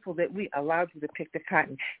grateful that we allowed you to pick the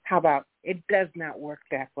cotton. How about it does not work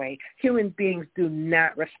that way? Human beings do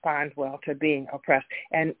not respond well to being oppressed,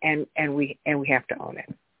 and we have to own it.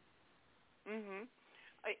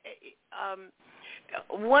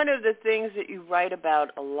 One of the things that you write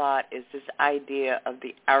about a lot is this idea of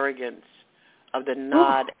the arrogance of the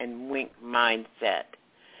nod and wink mindset.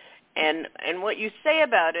 And what you say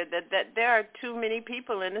about it, that there are too many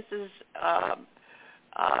people, and this is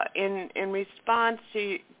in response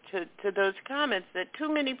to those comments, that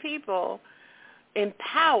too many people in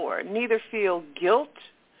power neither feel guilt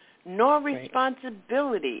nor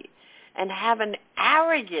responsibility and have an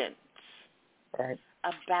arrogance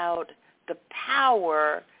about the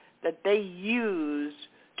power that they use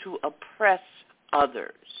to oppress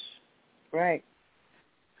others. Right.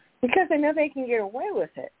 Because they know they can get away with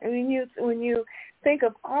it. I mean, when you think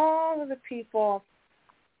of all of the people,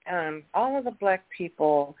 all of the Black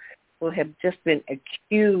people who have just been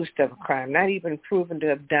accused of a crime, not even proven to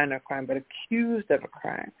have done a crime, but accused of a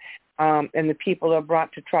crime, and the people are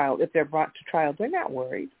brought to trial. If they're brought to trial, they're not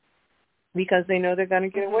worried because they know they're going to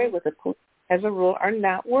get away with it. Police, as a rule, are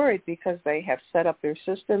not worried because they have set up their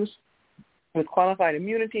systems with qualified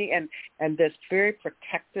immunity and this very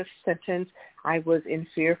protective sentence, I was in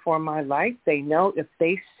fear for my life. They know if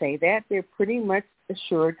they say that, they're pretty much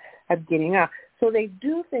assured of getting out. So they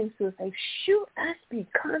do things to us. They shoot us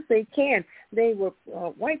because they can. They were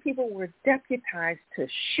white people were deputized to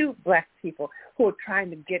shoot Black people who are trying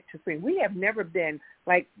to get to freedom. We have never been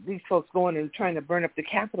like these folks going and trying to burn up the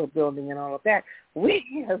Capitol building and all of that.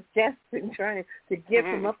 We have just been trying to get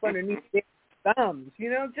them up underneath their thumbs. You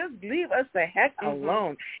know, just leave us the heck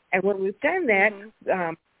alone. And when we've done that,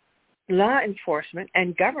 law enforcement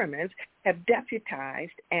and governments have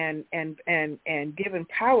deputized and given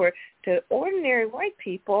power to ordinary white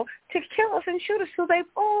people to kill us and shoot us. So they've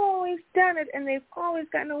always done it, and they've always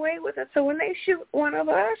gotten away with it. So when they shoot one of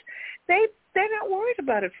us, they're not worried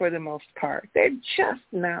about it for the most part. They're just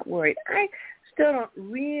not worried. I still don't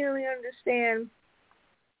really understand.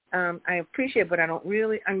 I appreciate it, but I don't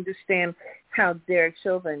really understand how Derek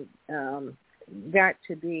Chauvin got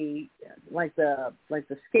to be like the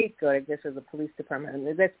scapegoat, I guess, of the police department.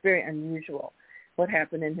 And that's very unusual. What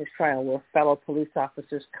happened in his trial, where fellow police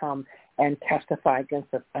officers come and testify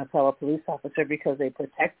against a fellow police officer because they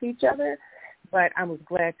protect each other. But I was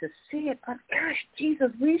glad to see it. But gosh,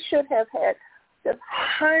 Jesus, we should have had just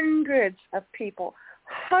hundreds of people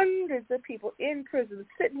in prison,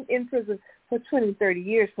 sitting in prison for 20, 30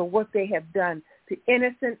 years for what they have done to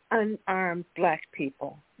innocent, unarmed black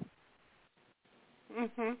people.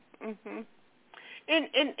 Mhm. Mhm.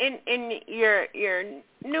 In your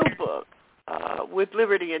new book, With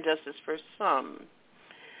Liberty and Justice for Some,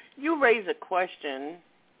 you raise a question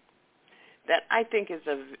that I think is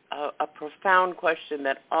a profound question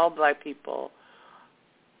that all black people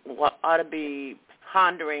ought to be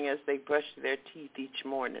pondering as they brush their teeth each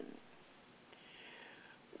morning.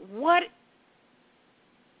 What,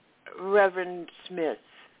 Reverend Smith,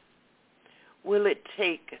 will it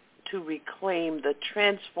take to reclaim the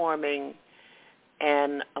transforming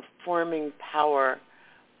and affirming power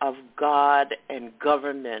of God and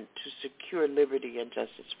government to secure liberty and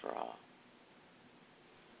justice for all?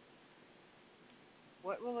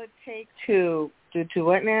 What will it take to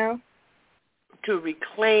what now? To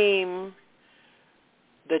reclaim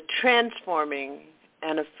the transforming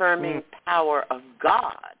and affirming power of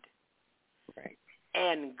God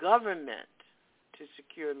and government to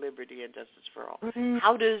secure liberty and justice for all.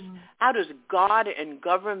 How does God and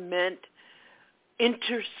government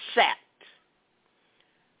intersect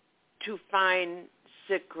to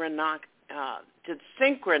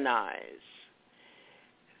synchronize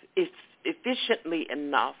efficiently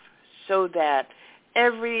enough so that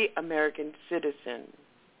every American citizen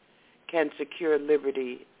can secure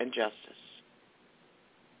liberty and justice?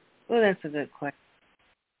 Well, that's a good question.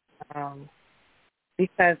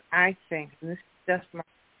 Because I think, and this is just my,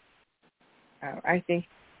 I think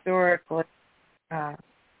historically God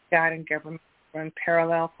and government run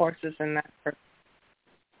parallel courses and not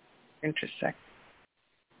intersect.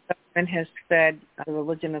 Government has fed the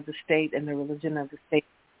religion of the state, and the religion of the state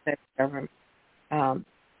has fed government in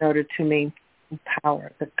order to maintain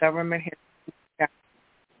power. The government has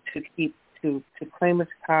to claim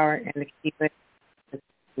its power and to keep it. The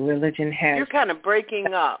religion has. You're kind of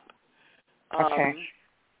breaking up. Okay.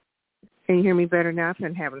 Can you hear me better now?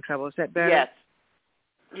 I'm having trouble. Is that better? Yes.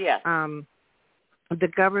 Yes. The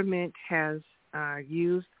government has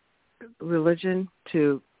used religion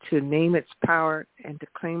to name its power and to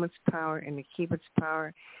claim its power and to keep its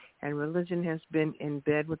power, and religion has been in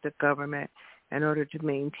bed with the government in order to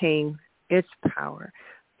maintain its power.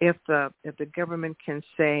 If the government can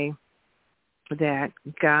say that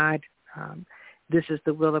God, this is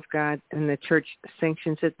the will of God, and the church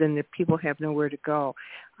sanctions it, then the people have nowhere to go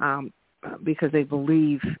because they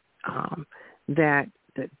believe that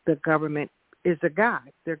the government is a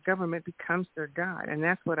God. Their government becomes their God, and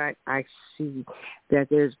that's what I see. That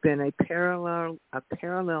there's been a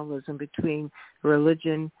parallelism between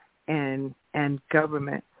religion and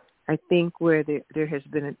government. I think where there has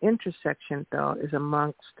been an intersection, though, is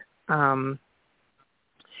amongst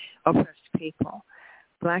oppressed people,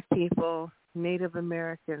 Black people, Native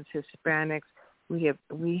Americans, Hispanics. We have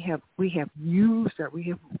used it. We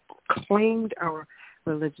have claimed our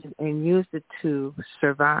religion and used it to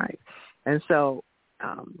survive. And so,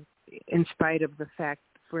 in spite of the fact,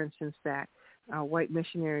 for instance, that white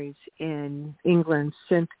missionaries in England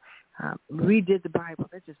redid the Bible.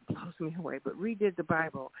 That just blows me away. But redid the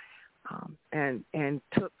Bible and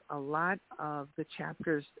took a lot of the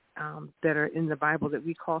chapters that are in the Bible that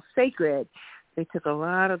we call sacred. They took a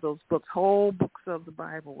lot of those books, whole books of the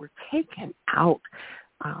Bible were taken out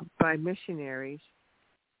by missionaries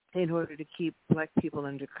in order to keep Black people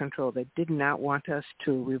under control. They did not want us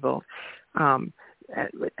to revolt. And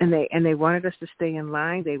they wanted us to stay in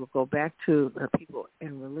line. They would go back to people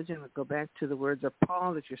in religion would go back to the words of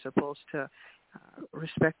Paul that you're supposed to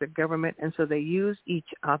respect the government. And so they used each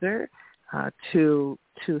other to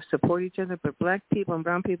support each other. But Black people and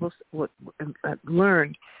brown people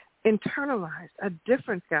learned, internalized a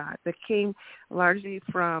different God that came largely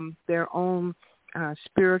from their own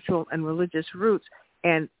spiritual and religious roots.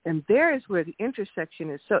 And there is where the intersection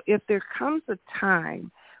is. So if there comes a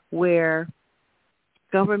time where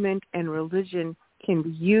government and religion can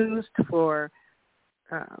be used for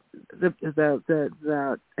as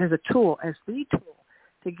a tool, as the tool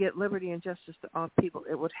to get liberty and justice to all people,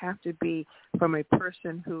 it would have to be from a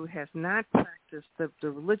person who has not practiced the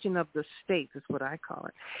religion of the state, is what I call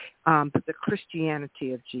it, but the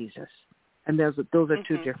Christianity of Jesus. And those are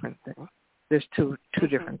two different things. There's two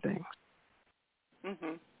different things.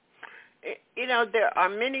 Mm-hmm. There are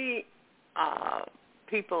many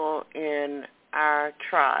people in our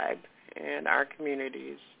tribe and our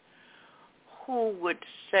communities who would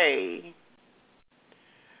say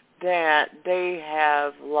that they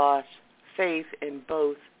have lost faith in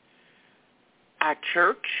both our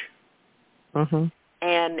church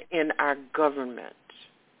and in our government.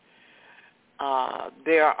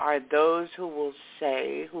 There are those who would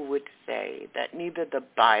say that neither the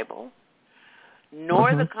Bible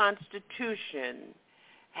nor the Constitution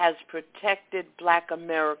has protected Black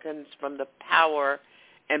Americans from the power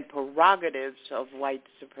and prerogatives of white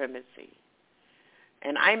supremacy.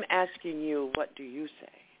 And I'm asking you, what do you say?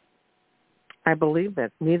 I believe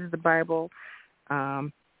that neither the Bible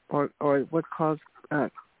or what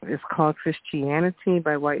is called Christianity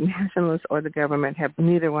by white nationalists or the government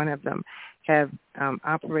neither one of them have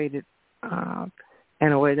operated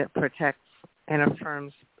in a way that protects and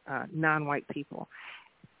affirms non-white people.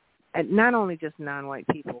 And not only just non-white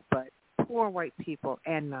people, but poor white people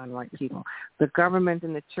and non-white people. The government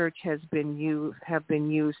and the church have been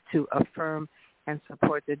used to affirm and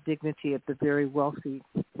support the dignity of the very wealthy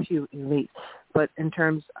few elite. But in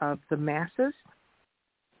terms of the masses,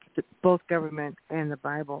 both government and the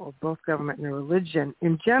Bible, or both government and the religion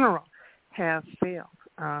in general, have failed.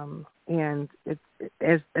 And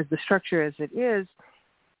as the structure as it is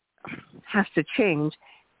has to change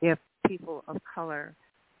if people of color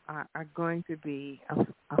are going to be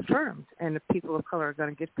affirmed, and the people of color are going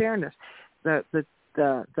to get fairness. I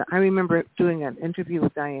remember doing an interview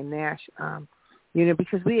with Diane Nash.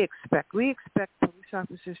 Because we expect police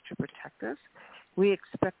officers to protect us. We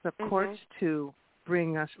expect the courts to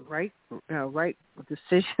bring us right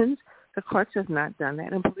decisions. The courts have not done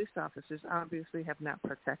that, and police officers obviously have not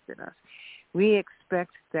protected us. We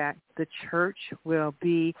expect that the church will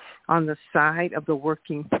be on the side of the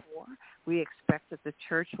working poor. We expect that the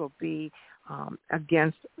church will be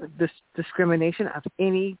against this discrimination of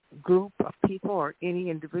any group of people or any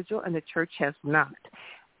individual, and the church has not.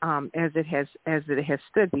 As it has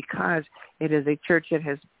stood, because it is a church that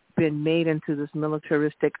has been made into this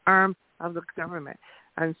militaristic arm of the government.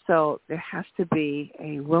 And so there has to be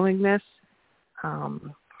a willingness,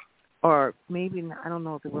 or maybe, I don't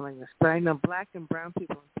know the willingness, but I know Black and brown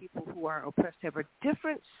people and people who are oppressed have a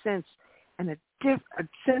different sense and a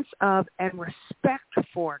sense of and respect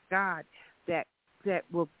for God that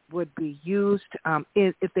would be used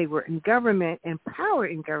if they were in government and power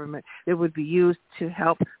in government, that would be used to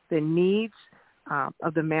help the needs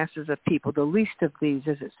of the masses of people, the least of these,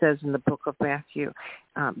 as it says in the book of Matthew.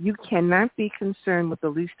 You cannot be concerned with the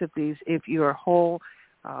least of these if your whole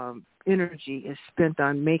energy is spent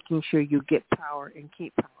on making sure you get power and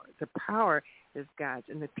keep power. The power is God's,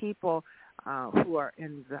 and the people who are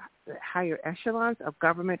in the higher echelons of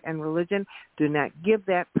government and religion do not give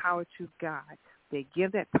that power to God. They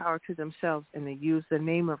give that power to themselves, and they use the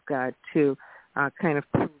name of God to kind of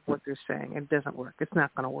prove what they're saying. It doesn't work. It's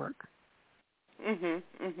not going to work. And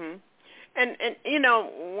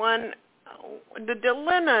the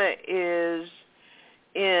dilemma is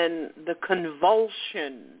in the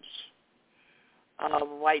convulsions of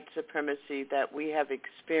white supremacy that we have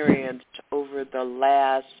experienced over the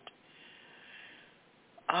last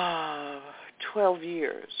 12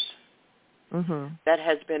 years. That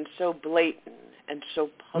has been so blatant and so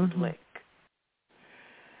public.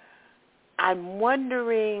 I'm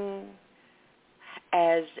wondering,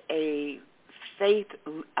 as a faith,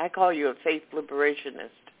 I call you a faith liberationist,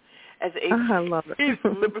 as a I love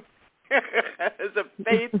it. as a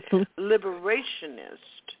faith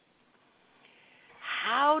liberationist,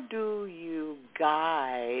 how do you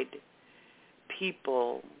guide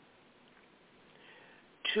people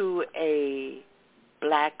to a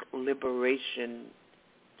Black liberation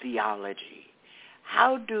theology?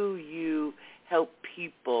 How do you help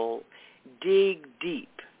people dig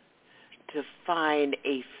deep to find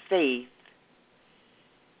a faith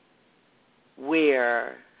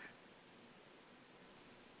where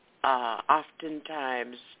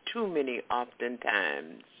oftentimes,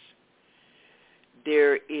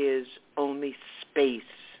 there is only space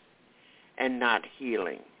and not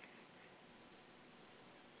healing?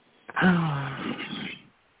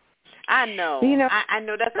 I know. I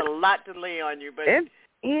know that's a lot to lay on you, but it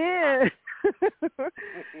is.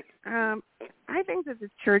 I think that the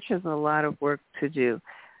church has a lot of work to do.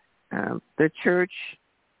 The church,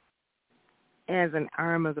 as an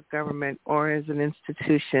arm of the government or as an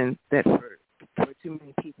institution that for too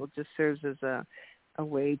many people just serves as a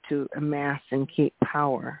way to amass and keep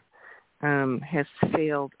power, has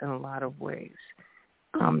failed in a lot of ways.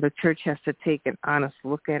 The church has to take an honest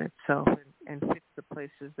look at itself and fix the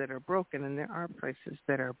places that are broken, and there are places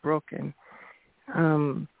that are broken.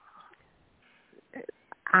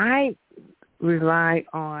 I rely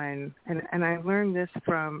on, and I learned this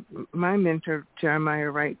from my mentor,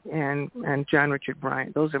 Jeremiah Wright and John Richard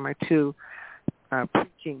Bryant. Those are my two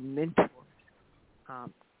preaching mentors.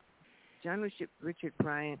 John Richard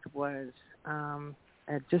Bryant was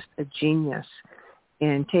just a genius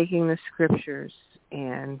in taking the scriptures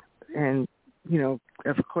and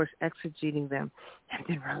of course, exegeting them and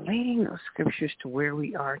then relating those scriptures to where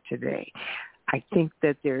we are today. I think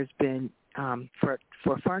that there's been for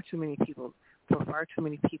far too many people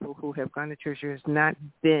who have gone to church, there has not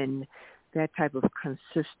been that type of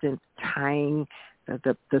consistent tying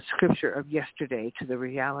the scripture of yesterday to the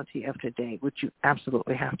reality of today, which you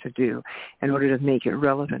absolutely have to do in order to make it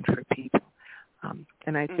relevant for people.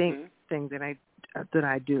 And I think thing that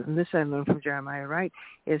I do, and this I learned from Jeremiah Wright,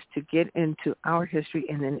 is to get into our history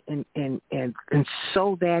and then and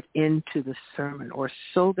sew that into the sermon or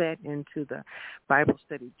sew that into the Bible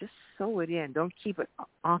study. Just sew it in. Don't keep it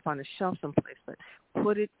off on a shelf someplace, but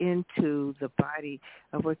put it into the body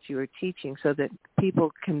of what you are teaching so that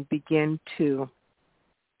people can begin to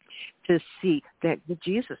see that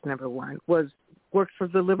Jesus, number one, worked for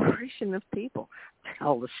the liberation of people.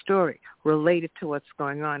 Tell the story related to what's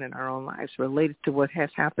going on in our own lives, related to what has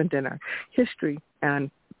happened in our history,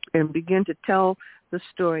 and begin to tell the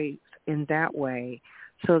story in that way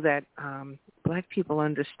so that Black people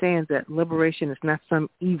understand that liberation is not some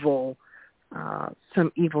evil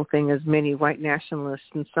thing, as many white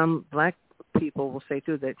nationalists and some Black people will say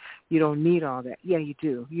too, that you don't need all that. Yeah, you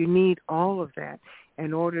do. You need all of that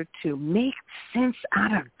in order to make sense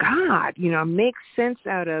out of God, make sense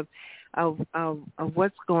out of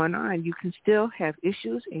what's going on. You can still have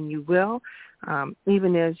issues, and you will,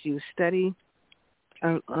 even as you study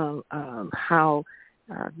how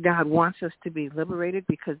God wants us to be liberated,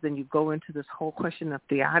 because then you go into this whole question of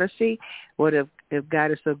theodicy. What if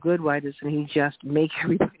God is so good, why doesn't he just make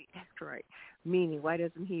everybody act right? Meaning, why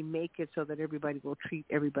doesn't he make it so that everybody will treat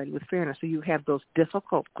everybody with fairness? So you have those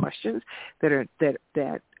difficult questions that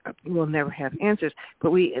will never have answers.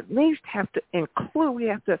 But we at least have to include. We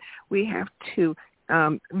have to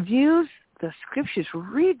use the scriptures,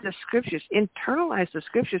 read the scriptures, internalize the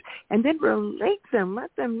scriptures, and then relate them. Let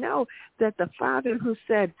them know that the Father who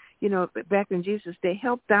said, back in Jesus' day,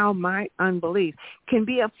 help thou my unbelief, can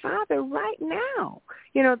be a father right now.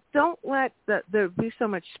 Don't let there be so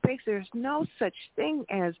much space. There's no such thing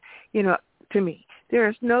as, to me, there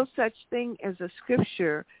is no such thing as a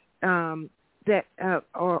scripture that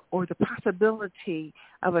or the possibility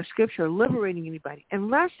of a scripture liberating anybody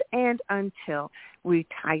unless and until we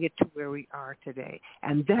tie it to where we are today.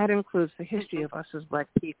 And that includes the history of us as Black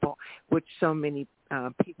people, which so many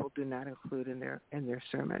people do not include in their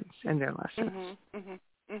sermons and their lessons.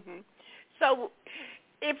 So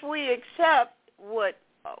if we accept what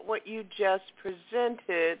you just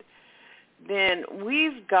presented, then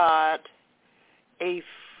we've got a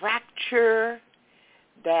fracture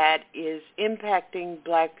that is impacting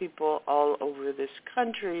Black people all over this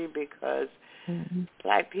country because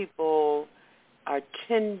Black people are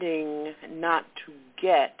tending not to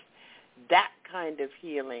get that kind of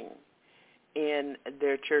healing in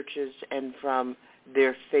their churches and from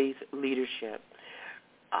their faith leadership.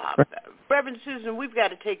 Reverend Susan, we've got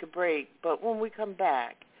to take a break, but when we come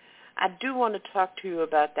back, I do want to talk to you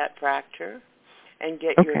about that fracture and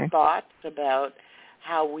get your thoughts about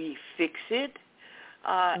how we fix it.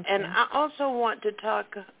 And I also want to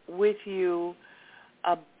talk with you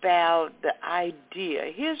about the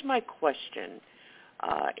idea. Here's my question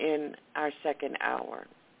in our second hour.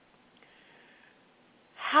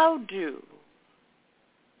 How do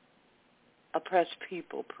oppressed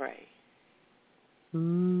people pray?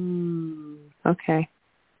 Okay.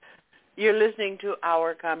 You're listening to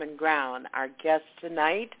Our Common Ground. Our guest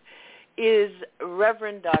tonight is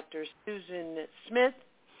Reverend Dr. Susan Smith.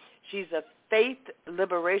 She's a faith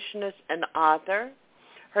liberationist and author.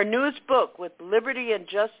 Her newest book, With Liberty and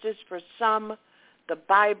Justice for Some, The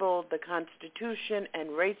Bible, the Constitution, and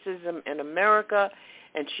Racism in America,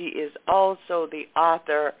 and she is also the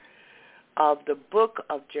author of the book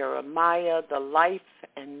of Jeremiah, The Life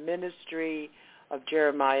and Ministry of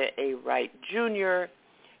Jeremiah A. Wright, Jr.,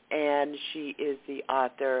 and she is the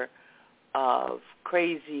author of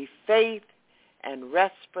Crazy Faith and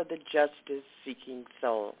rest for the justice-seeking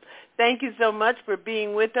soul. Thank you so much for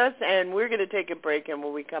being with us, and we're going to take a break, and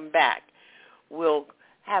when we come back, we'll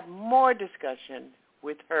have more discussion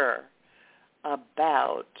with her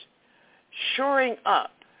about shoring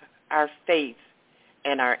up our faith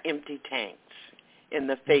and our empty tanks in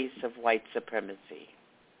the face of white supremacy.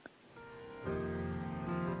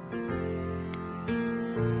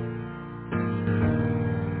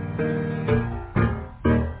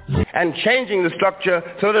 And changing the structure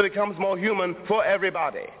so that it becomes more human for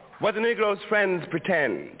everybody. What the Negro's friends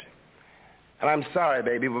pretend, and I'm sorry,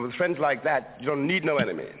 baby, but with friends like that, you don't need no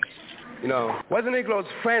enemies. You know, what the Negro's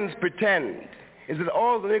friends pretend is that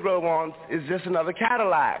all the Negro wants is just another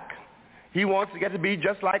Cadillac. He wants to get to be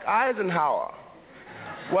just like Eisenhower.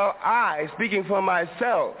 Well, I, speaking for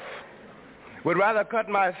myself, would rather cut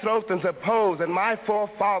my throat than suppose that my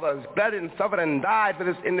forefathers bled and suffered and died for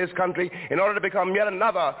this in this country in order to become yet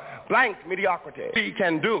another blank mediocrity. We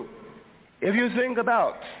can do. If you think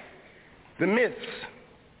about the myths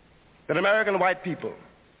that American white people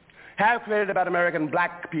have created about American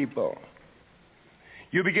black people,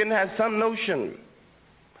 you begin to have some notion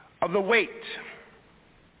of the weight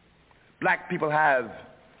black people have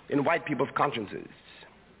in white people's consciences.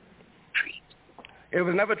 It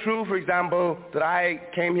was never true, for example, that I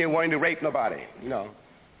came here wanting to rape nobody, you know.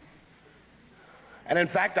 And in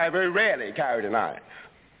fact, I very rarely carried a knife.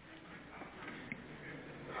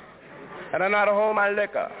 And I know how to hold my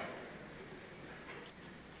liquor.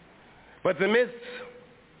 But the myths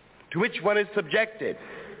to which one is subjected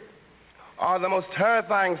are the most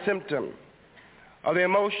terrifying symptom of the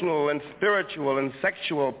emotional and spiritual and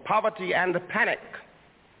sexual poverty and the panic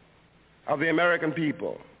of the American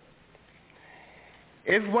people.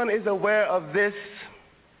 If one is aware of this,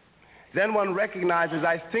 then one recognizes,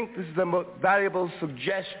 I think this is the most valuable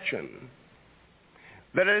suggestion,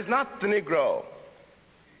 that it is not the Negro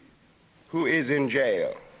who is in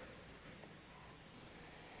jail.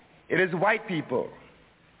 It is white people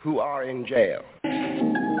who are in jail.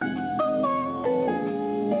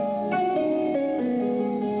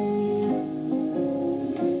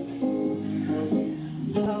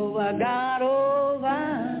 So I got over.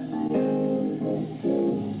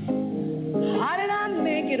 How did I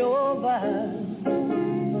make it over?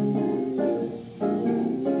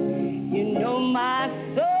 You know my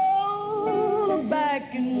soul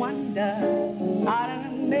back in wonder. How did I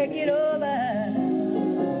make it over?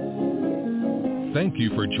 Thank you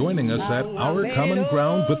for joining us at Our Common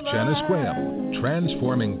Ground with Janice Graham,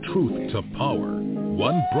 transforming truth to power,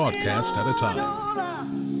 one broadcast at a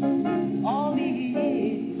time. All these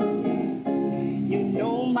years, you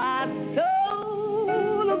know my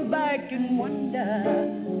soul back in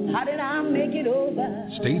wonder. How did I make it over?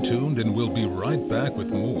 Stay tuned and we'll be right back with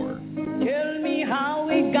more. Tell me how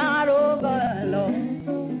we got over, Lord.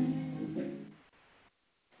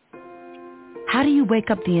 How do you wake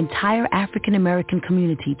up the entire African American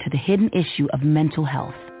community to the hidden issue of mental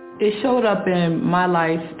health? It showed up in my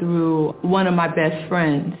life through one of my best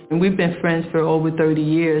friends. And we've been friends for over 30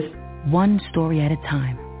 years. One story at a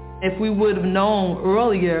time. If we would have known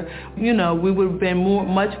earlier, we would have been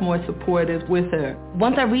much more supportive with her.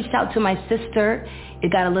 Once I reached out to my sister,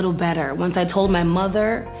 it got a little better. Once I told my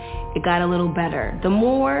mother, it got a little better. The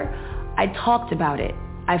more I talked about it,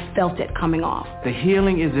 I felt it coming off. The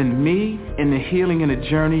healing is in me, and the healing and the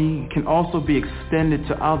journey can also be extended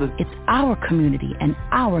to others. It's our community and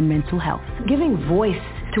our mental health. Giving voice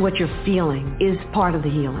to what you're feeling is part of the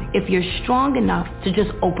healing. If you're strong enough to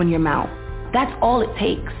just open your mouth, that's all it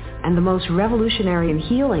takes. And the most revolutionary and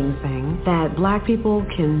healing thing that black people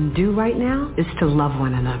can do right now is to love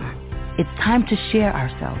one another. It's time to share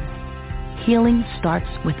ourselves. Healing starts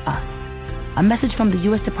with us. A message from the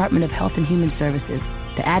U.S. Department of Health and Human Services,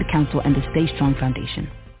 the Ad Council, and the Stay Strong Foundation.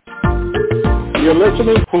 You're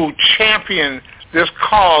listening who champion this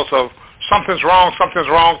cause of something's wrong, something's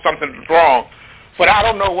wrong, something's wrong, but I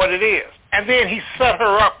don't know what it is. And then he set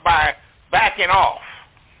her up by backing off.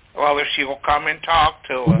 Well, if she will come and talk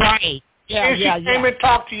to us. Right. Yeah, and she came and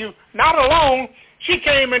talked to you. Not alone. She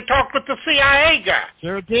came and talked with the CIA guy.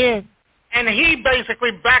 Sure did. And he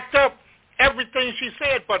basically backed up everything she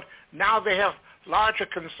said, but now they have larger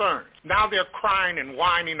concerns. Now they're crying and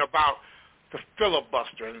whining about the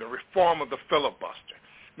filibuster and the reform of the filibuster.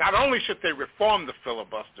 Not only should they reform the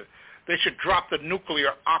filibuster, they should drop the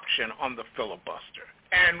nuclear option on the filibuster.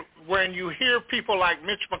 And when you hear people like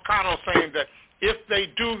Mitch McConnell saying that if they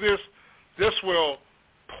do this, this will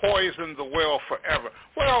poison the well forever.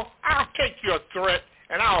 Well, I'll take your threat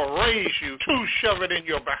and I'll raise you to shove it in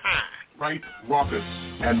your behind. forthright, raucous,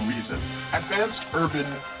 and reasoned. Advanced,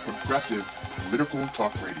 urban, progressive, political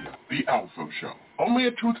talk radio. The Alpha Show. Only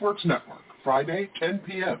at TruthWorks Network. Friday, 10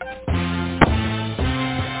 p.m.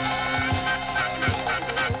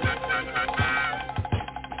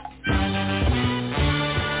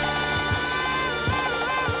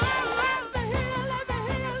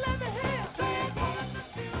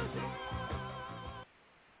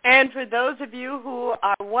 And for those of you who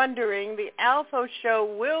are wondering, the Alpha Show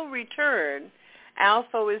will return.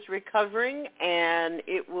 Alpha is recovering, and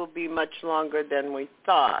it will be much longer than we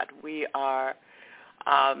thought. We are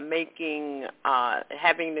having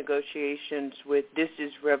negotiations with This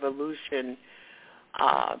Is Revolution,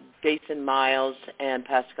 Jason Miles and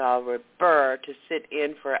Pascal Reber to sit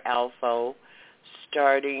in for Alpha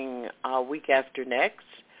starting week after next.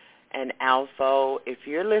 And Alpha, if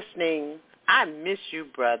you're listening, I miss you,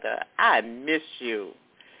 brother. I miss you.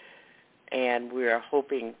 And we are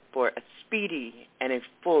hoping for a speedy and a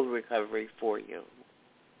full recovery for you.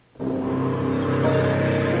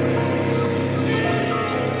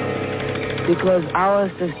 Because our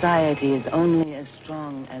society is only as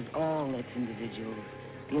strong as all its individuals,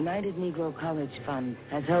 the United Negro College Fund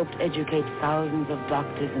has helped educate thousands of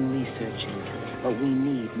doctors and researchers, but we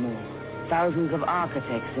need more. Thousands of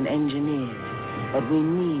architects and engineers, but we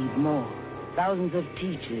need more. Thousands of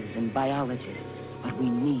teachers and biologists, but we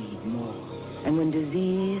need more. And when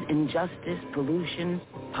disease, injustice, pollution,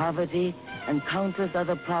 poverty, and countless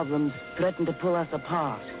other problems threaten to pull us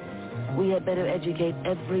apart, we had better educate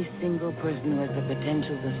every single person who has the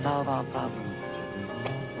potential to solve our problems.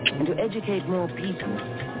 And to educate more people,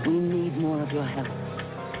 we need more of your help.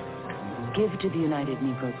 Give to the United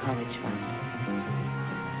Negro College Fund.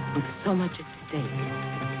 With so much at stake,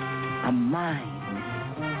 a mind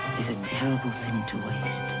is a terrible thing to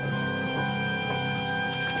waste.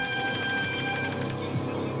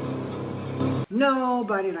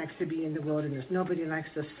 Nobody likes to be in the wilderness. Nobody likes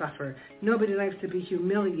to suffer. Nobody likes to be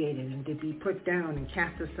humiliated and to be put down and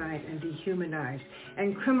cast aside and dehumanized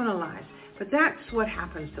and criminalized. But that's what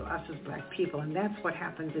happens to us as black people, and that's what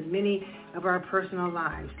happens in many of our personal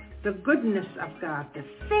lives. The goodness of God, the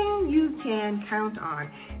thing you can count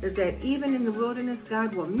on is that even in the wilderness,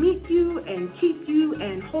 God will meet you and keep you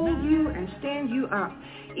and hold you and stand you up.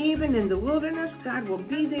 Even in the wilderness, God will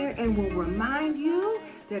be there and will remind you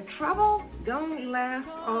that trouble don't last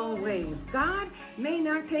always. God may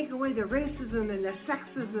not take away the racism and the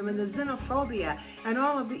sexism and the xenophobia and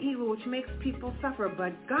all of the evil which makes people suffer,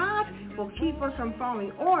 but God will keep us from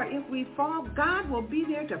falling. Or if we fall, God will be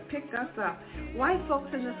there to pick us up. White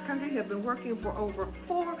folks in this country have been working for over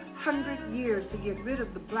 400 years to get rid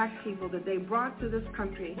of the black people that they brought to this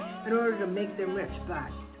country in order to make them rich, but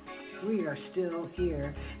we are still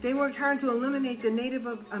here. They worked hard to eliminate the Native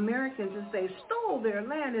Americans as they stole their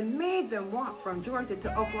land and made them walk from Georgia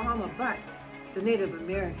to Oklahoma, but the Native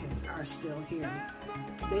Americans are still here.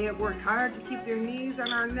 They have worked hard to keep their knees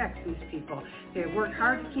on our necks, these people. They have worked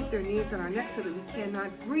hard to keep their knees on our necks so that we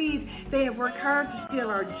cannot breathe. They have worked hard to steal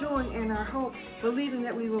our joy and our hope, believing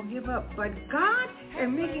that we will give up. But God,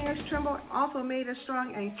 in making us tremble, also made us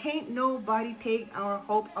strong, and can't nobody take our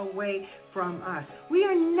hope away from us. We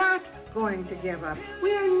are not going to give up.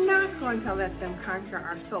 We are not going to let them conquer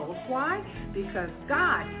our souls. Why? Because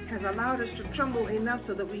God has allowed us to tremble enough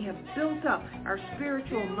so that we have built up our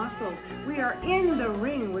spiritual muscles. We are in the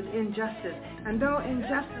ring with injustice, and though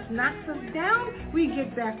injustice knocks us down, we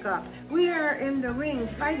get back up. We are in the ring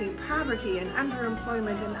fighting poverty and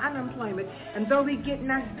underemployment and unemployment, and though we get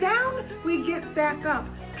knocked down, we get back up.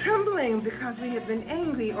 Trembling because we have been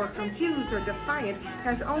angry or confused or defiant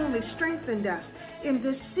has only strengthened us in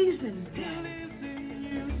this season.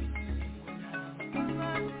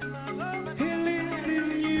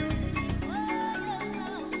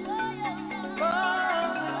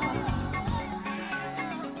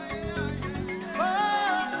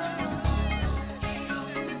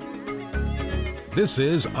 This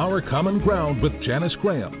is Our Common Ground with Janice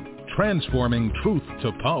Graham, transforming truth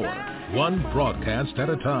to power, one broadcast at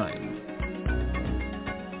a time.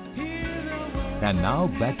 And now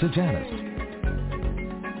back to Janice.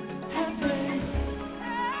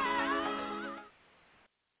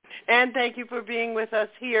 And thank you for being with us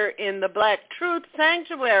here in the Black Truth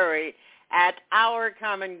Sanctuary at Our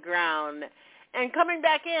Common Ground. And coming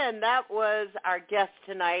back in, that was our guest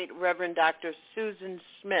tonight, Reverend Dr. Susan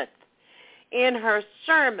Smith, in her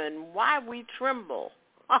sermon, Why We Tremble.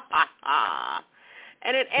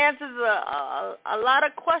 And it answers a lot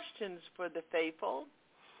of questions for the faithful.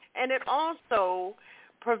 And it also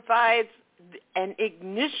provides an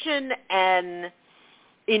ignition and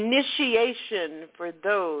initiation for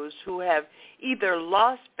those who have either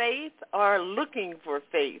lost faith or are looking for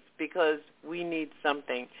faith, because we need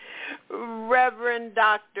something. Reverend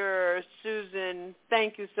Dr. Susan,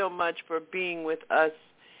 thank you so much for being with us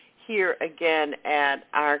here again at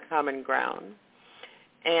Our Common Ground.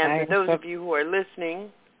 And for those of you who are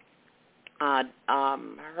listening,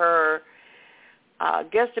 her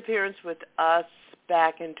guest appearance with us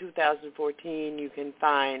back in 2014 you can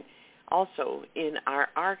find also in our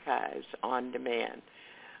archives on demand.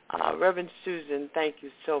 Reverend Susan, thank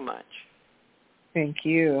you so much. Thank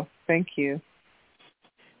you. Thank you.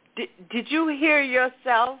 Did you hear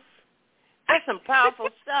yourself? That's some powerful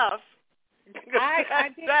stuff. I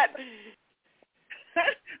did.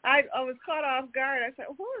 I was caught off guard. I said,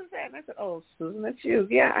 "Who is that?" And I said, "Oh, Susan, that's you."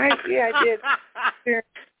 Yeah, I did.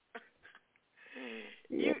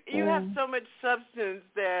 You have so much substance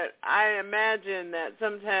that I imagine that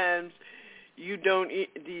sometimes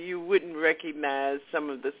you wouldn't recognize some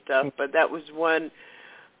of the stuff, but that was one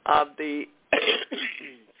of the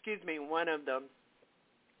one of the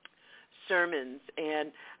sermons,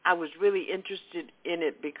 and I was really interested in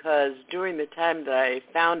it because during the time that I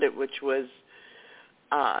found it, which was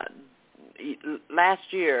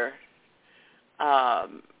last year,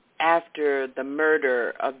 after the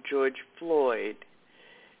murder of George Floyd,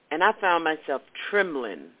 and I found myself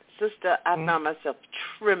trembling. Sister, I found myself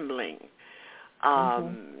trembling.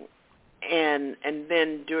 And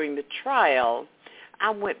then during the trial, I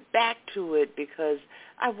went back to it because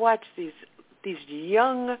I watched these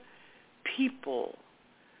young people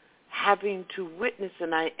having to witness,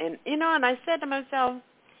 and I said to myself,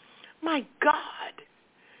 my God,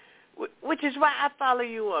 which is why I follow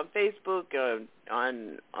you on Facebook,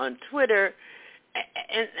 on Twitter,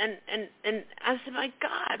 and I said, my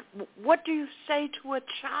God, what do you say to a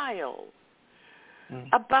child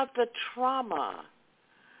about the trauma,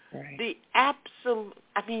 the absolute?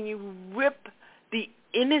 I mean, you rip the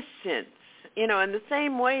innocence, in the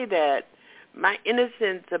same way that my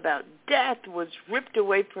innocence about death was ripped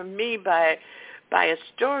away from me by a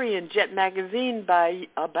story in Jet magazine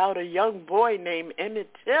about a young boy named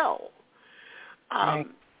Emmett Till.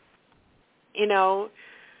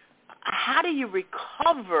 How do you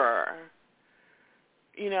recover?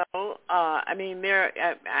 I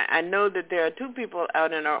know that there are two people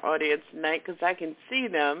out in our audience tonight because I can see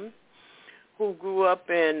them who grew up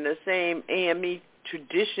in the same AME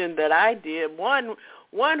tradition that I did. One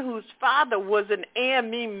whose father was an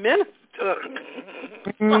AME minister.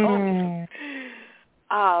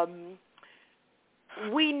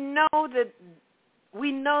 We know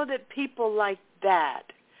that people like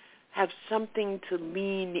that have something to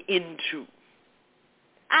lean into.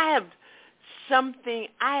 I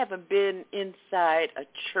haven't been inside a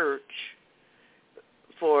church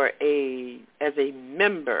as a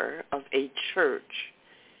member of a church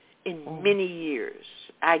in many years.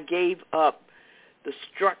 I gave up the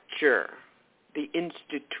structure, the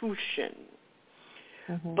institution.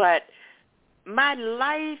 But my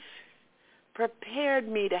life prepared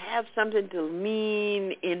me to have something to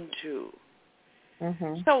lean into.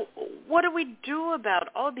 So what do we do about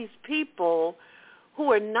all these people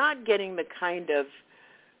who are not getting the kind of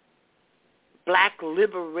black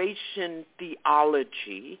liberation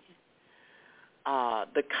theology,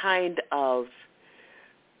 the kind of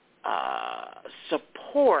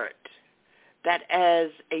support that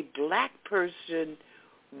as a black person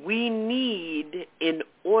we need in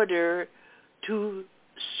order to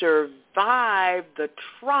survive the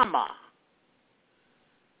trauma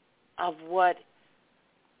of what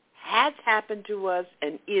has happened to us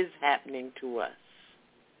and is happening to us?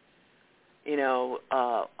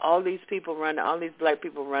 All these black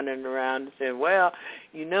people running around and saying, well,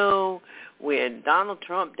 when Donald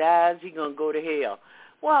Trump dies, he's going to go to hell.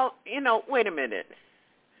 Well, wait a minute.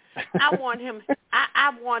 I want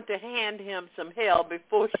to hand him some hell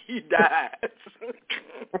before he dies.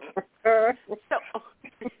 I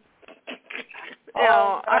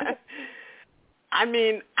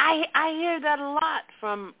hear that a lot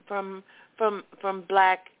from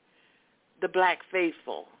the black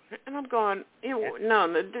faithful, and I'm going,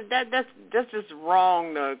 no, that's just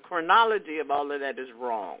wrong. The chronology of all of that is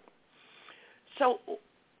wrong. So,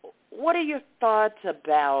 what are your thoughts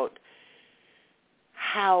about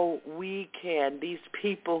how these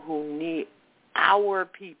people who need our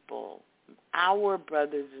people, our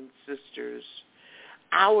brothers and sisters,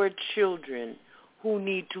 our children, who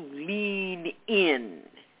need to lean in?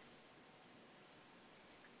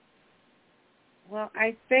 Well,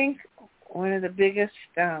 I think one of the biggest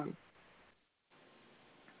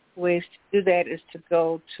ways to do that is to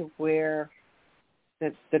go to where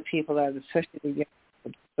the people are, especially the young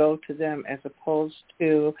people, go to them as opposed to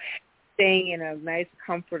staying in a nice,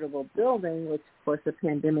 comfortable building, which, of course, the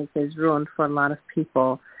pandemic has ruined for a lot of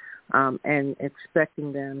people, and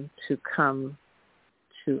expecting them to come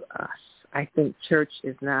to us. I think church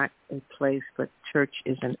is not a place, but church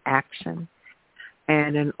is an action.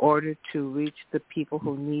 And in order to reach the people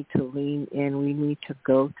who need to lean in, we need to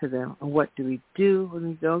go to them. And what do we do when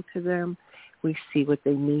we go to them? We see what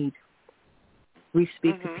they need. We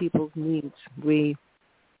speak to people's needs. We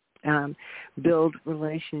build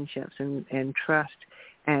relationships and trust.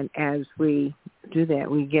 And as we do that,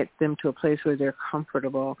 we get them to a place where they're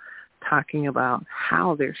comfortable talking about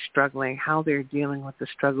how they're struggling, how they're dealing with the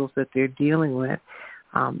struggles that they're dealing with,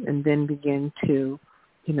 and then begin to,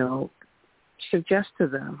 suggest to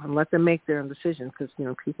them and let them make their own decisions because,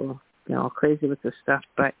 people, are crazy with this stuff,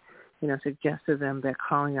 but, suggest to them that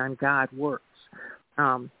calling on God works,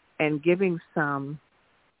 and giving some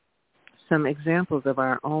examples of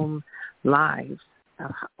our own lives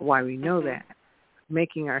of why we know that,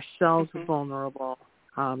 making ourselves vulnerable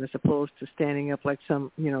as opposed to standing up like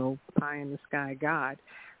some, pie-in-the-sky God,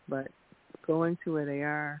 but going to where they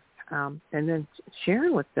are and then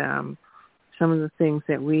sharing with them some of the things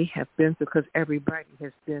that we have been through, because everybody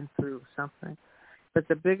has been through something. But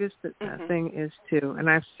the biggest thing is and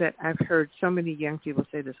I've heard so many young people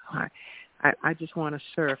say this, I just want to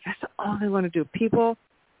serve. That's all they want to do. People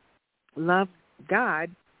love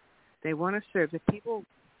God. They want to serve. The people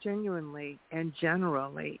genuinely and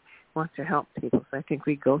generally want to help people. So I think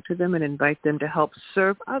we go to them and invite them to help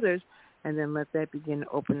serve others, and then let that begin to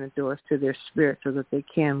open the doors to their spirit so that they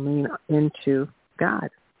can lean into God.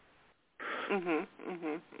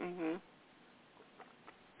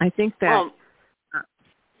 I think that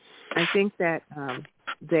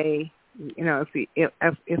they,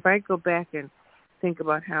 if I go back and think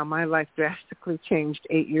about how my life drastically changed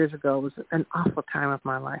 8 years ago, it was an awful time of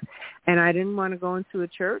my life, and I didn't want to go into a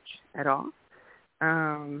church at all.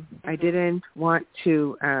 I didn't want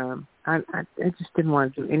to. I just didn't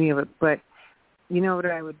want to do any of it. But you know what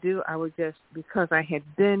I would do? I would just, because I had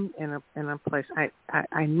been in a place,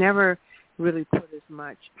 I never really put as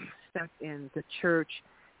much stuck in the church,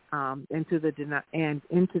 into the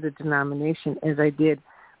denomination as I did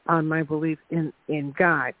on my belief in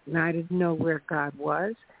God. Now, I didn't know where God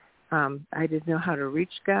was. I didn't know how to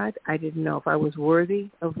reach God. I didn't know if I was worthy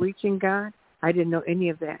of reaching God. I didn't know any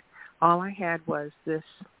of that. All I had was this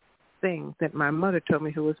thing that my mother told me,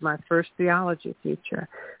 who was my first theology teacher,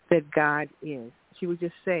 that God is. She would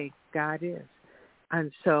just say, God is.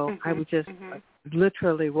 And so I would just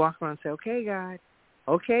literally walk around and say, okay, God.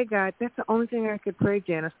 That's the only thing I could pray,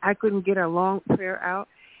 Janice. I couldn't get a long prayer out.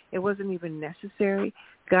 It wasn't even necessary.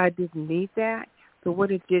 God didn't need that. But what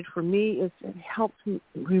it did for me is it helped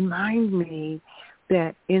remind me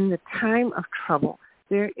that in the time of trouble,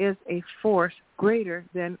 there is a force greater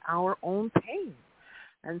than our own pain.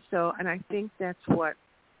 And I think that's what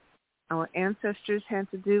our ancestors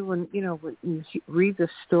had to do when you read the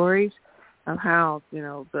stories of how,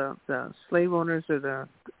 the slave owners or the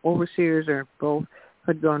overseers or both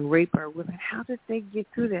had gone rape our women. How did they get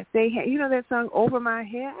through that? They had, that song, Over My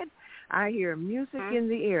Head? I hear music in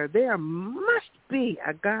the air. There must be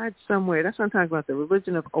a God somewhere. That's what I'm talking about. The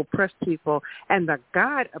religion of oppressed people and the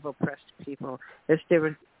God of oppressed people is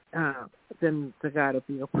different than the God of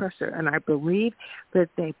the oppressor. And I believe that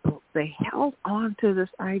they held on to this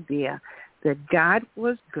idea that God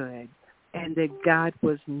was good and that God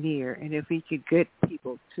was near. And if we could get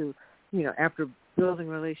people to, after building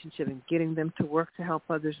a relationship and getting them to work to help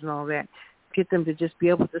others and all that, get them to just be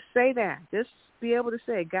able to say that, just be able to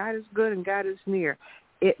say God is good and God is near,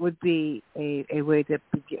 it would be a way to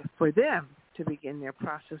begin, for them to begin their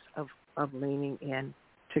process of leaning in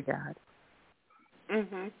to God.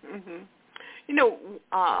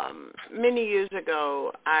 Many years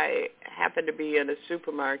ago, I happened to be in a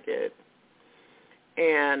supermarket,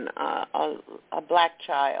 and a black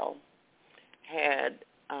child had,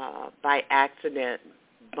 by accident,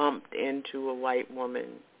 bumped into a white woman.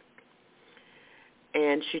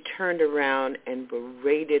 And she turned around and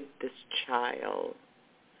berated this child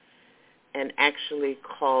and actually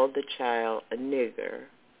called the child a nigger.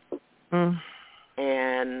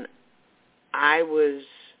 And I was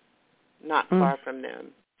not far from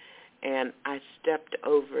them. And I stepped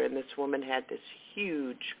over, and this woman had this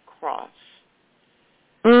huge cross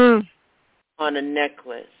on a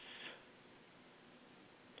necklace.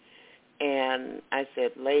 And I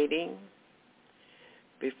said, lady,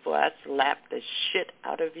 before I slap the shit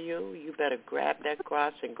out of you, you better grab that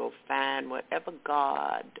cross and go find whatever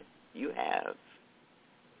God you have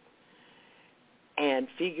and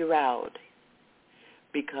figure out,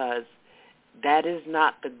 because that is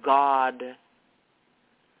not the God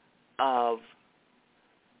of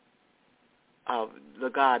the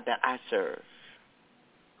God that I serve.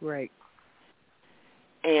 Right.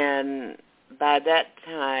 And by that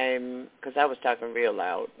time, because I was talking real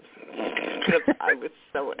loud, because I was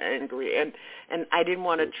so angry, and I didn't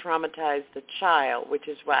want to traumatize the child, which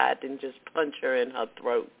is why I didn't just punch her in her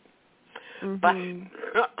throat.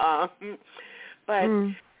 Mm-hmm. But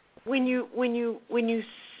when you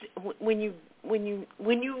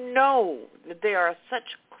know that there are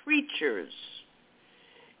such creatures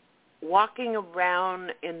walking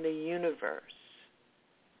around in the universe,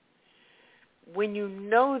 when you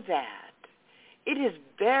know that, it is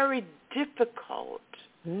very difficult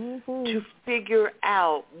to figure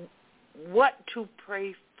out what to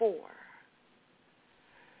pray for,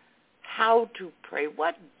 how to pray.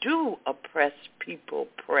 What do oppressed people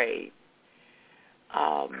pray?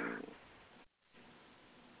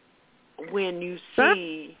 When you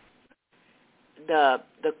see the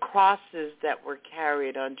crosses that were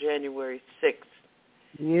carried on January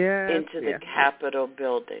 6th into the Capitol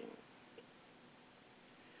building.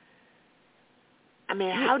 I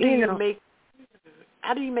mean, how do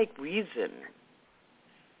you make reason?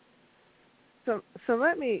 So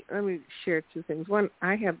let me share two things. One,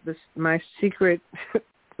 I have my secret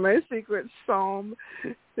psalm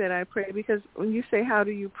that I pray, because when you say how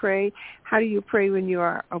do you pray when you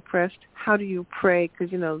are oppressed? How do you pray?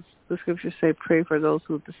 Because the scriptures say pray for those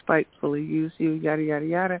who despitefully use you, yada yada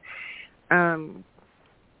yada.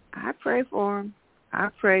 I pray for them. I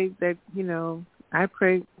pray that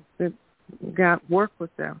God work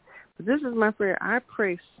with them. But this is my prayer. I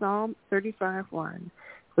pray Psalm 35:1,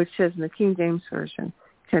 which says in the King James Version,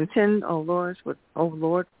 "Contend, O Lord,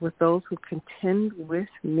 with those who contend with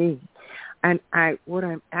me." And what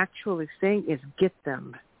I'm actually saying is get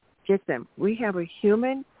them. We have a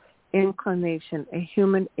human inclination, a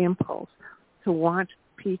human impulse to want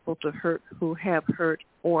people to hurt who have hurt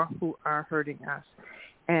or who are hurting us.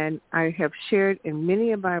 And I have shared in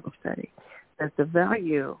many a Bible study that the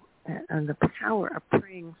value and the power of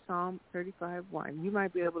praying Psalm 35:1. You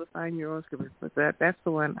might be able to find your own scripture, but that's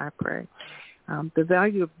the one I pray. The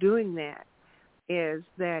value of doing that is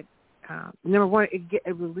that, number one,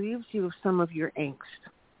 it relieves you of some of your angst.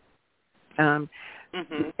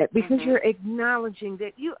 Because you're acknowledging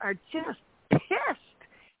that you are just pissed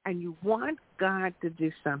and you want God to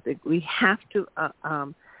do something. We have to,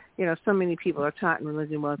 so many people are taught in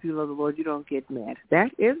religion, well, if you love the Lord, you don't get mad.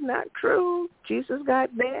 That is not true. Jesus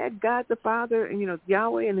got mad. God the Father, and,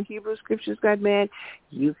 Yahweh in the Hebrew scriptures got mad.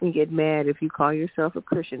 You can get mad if you call yourself a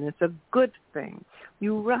Christian. It's a good thing.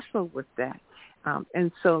 You wrestle with that.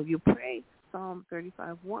 And so you pray Psalm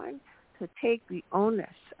 35:1 to take the onus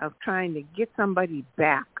of trying to get somebody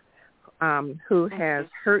back who has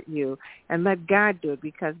hurt you, and let God do it,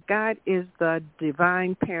 because God is the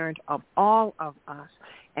divine parent of all of us.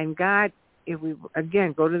 And God, if we,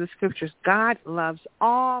 again, go to the scriptures, God loves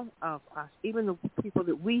all of us, even the people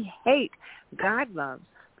that we hate, God loves,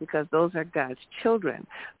 because those are God's children.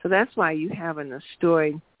 So that's why you have in the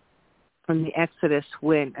story from the Exodus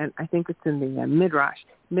when, and I think it's in the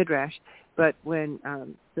Midrash, but when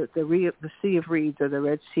the Sea of Reeds, or the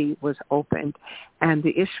Red Sea, was opened, and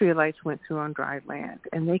the Israelites went through on dry land,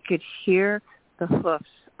 and they could hear the hoofs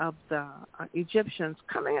of the Egyptians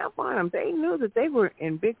coming up on them. They knew that they were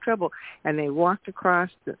in big trouble, and they walked across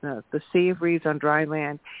the Sea of Reeds on dry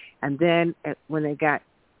land. And then when they got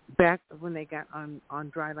on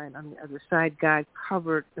dry land on the other side, God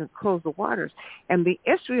covered and closed the waters. And the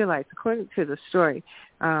Israelites, according to the story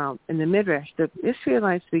in the Midrash, the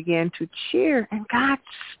Israelites began to cheer, and God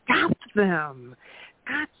stopped them.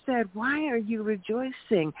 God said, "Why are you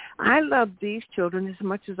rejoicing? I love these children as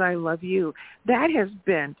much as I love you." That has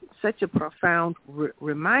been such a profound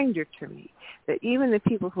reminder to me that even the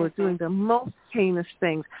people who are doing the most heinous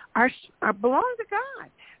things are belong to God.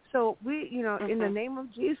 So we, in the name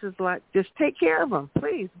of Jesus, just take care of them,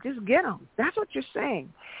 please. Just get them. That's what you're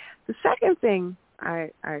saying. The second thing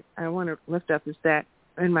I want to lift up is that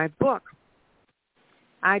in my book,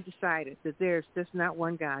 I decided that there's just not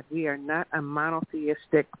one God. We are not a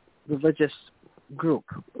monotheistic religious group.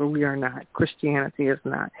 We are not. Christianity is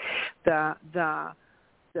not. The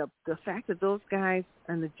fact that those guys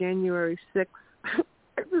on the January 6th,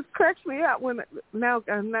 it just cracks me up when now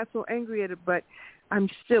I'm not so angry at it, but I'm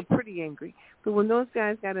still pretty angry. But when those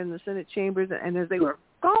guys got in the Senate chambers and as they were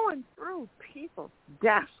going through people's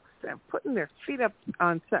desks putting their feet up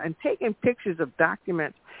on and taking pictures of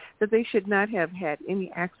documents that they should not have had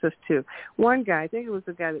any access to. One guy, I think it was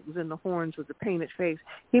the guy that was in the horns with the painted face,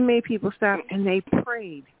 he made people stop and they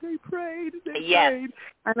prayed. They prayed.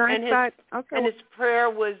 And I thought, okay. And his prayer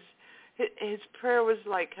was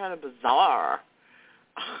like kind of bizarre.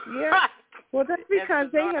 Yeah. Well, that's because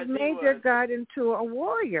they have made their God into a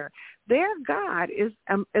warrior. Their God is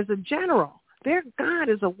a general. Their God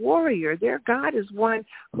is a warrior. Their God is one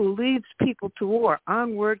who leads people to war.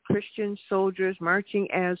 Onward, Christian soldiers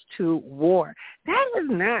marching as to war. That is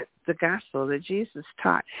not the gospel that Jesus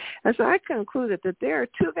taught. And so I concluded that there are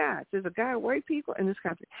two gods. There's a God of white people in this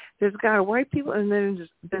country. There's a God of white people, and then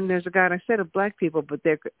there's a God, I said, of black people, but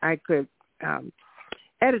I could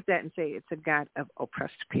edit that and say it's a God of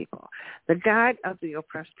oppressed people. The God of the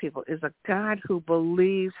oppressed people is a God who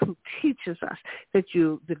believes, who teaches us that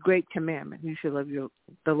the great commandment, you should love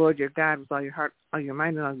the Lord your God with all your heart, all your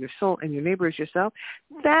mind, and all your soul, and your neighbor as yourself.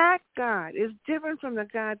 That God is different from the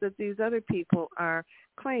God that these other people are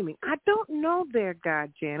claiming. I don't know their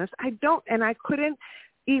God, Janice. I don't, and I couldn't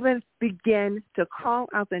even begin to call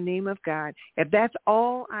out the name of God if that's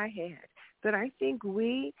all I had. But I think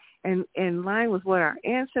we, in line with what our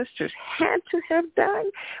ancestors had to have done,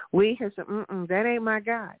 we have said, that ain't my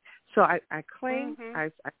God. So I claim, I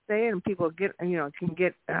say it, and people can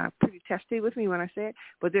get pretty testy with me when I say it.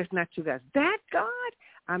 But there's not two gods. That God,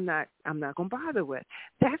 I'm not going to bother with.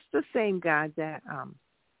 That's the same God that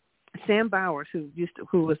Sam Bowers, who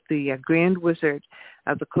was the Grand Wizard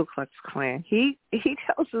of the Ku Klux Klan, he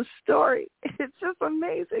tells a story. It's just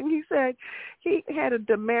amazing. He said he had a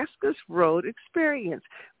Damascus Road experience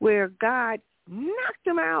where God knocked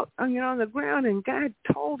him out, on the ground, and God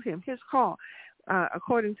told him his call.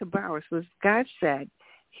 According to Bowers, was God said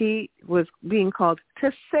he was being called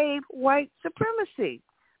to save white supremacy,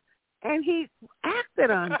 and he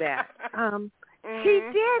acted on that. He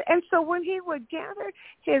did, and so when he would gather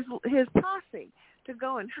his posse to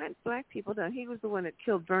go and hunt black people down, he was the one that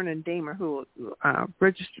killed Vernon Damer, who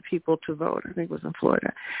registered people to vote. I think it was in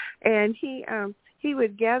Florida, and he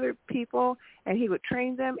would gather people and he would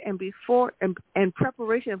train them, and before in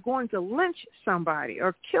preparation of going to lynch somebody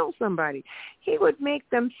or kill somebody, he would make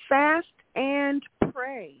them fast and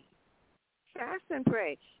pray. Fast and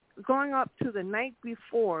pray. Going up to the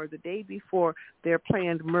day before their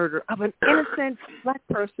planned murder of an innocent black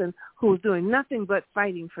person who was doing nothing but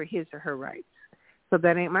fighting for his or her rights. So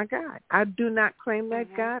that ain't my God. I do not claim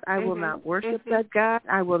that God. I will not worship that God.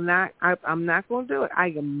 I'm not going to do it. I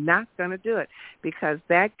am not going to do it because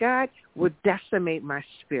that God would decimate my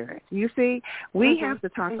spirit. You see, we have to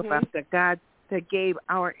talk about the God that gave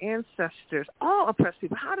our ancestors, all oppressed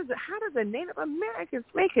people. How did the Native Americans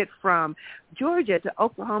make it from Georgia to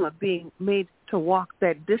Oklahoma, being made to walk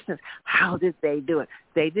that distance? How did they do it?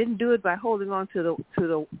 They didn't do it by holding on to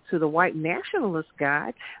the white nationalist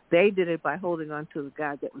God. They did it by holding on to the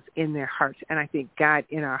God that was in their hearts. And I think God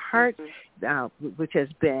in our hearts, which has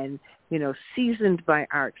been seasoned by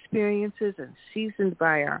our experiences and seasoned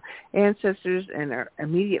by our ancestors and our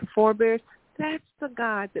immediate forebears, that's the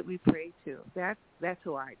God that we pray to. That's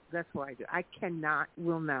who I do. I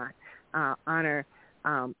will not honor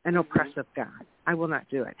an oppressive God. I will not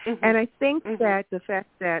do it. And I think that the fact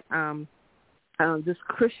that this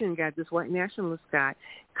Christian God, this white nationalist God,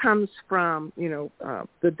 comes from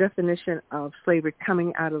the definition of slavery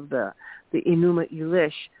coming out of the Enuma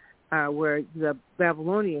Elish, where the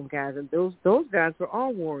Babylonian gods, and those gods were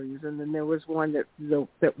all warriors, and then there was one that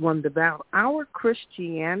won the battle. Our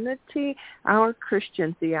Christianity, our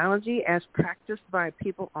Christian theology, as practiced by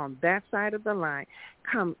people on that side of the line,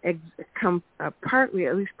 come partly,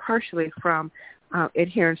 at least partially, from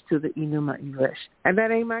adherence to the Enuma Elish, and that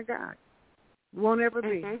ain't my God. Won't ever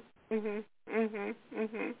be. The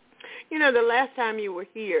last time you were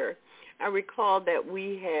here, I recall that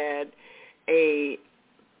we had a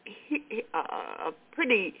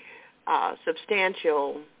pretty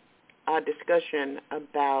substantial discussion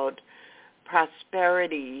about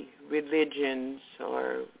prosperity religions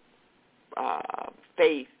or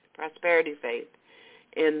prosperity faith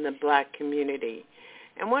in the black community.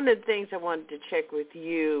 And one of the things I wanted to check with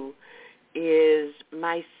you is,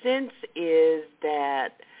 my sense is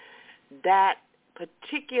that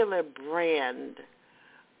particular brand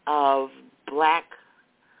of black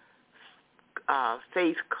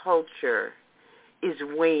faith culture is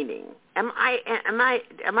waning. Am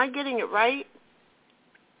I getting it right?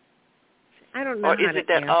 I don't know. Or is it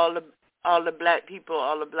that all the black people,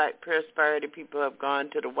 all the black prosperity people have gone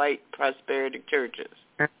to the white prosperity churches?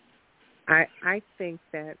 I think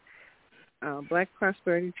that black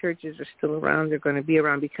prosperity churches are still around. They're going to be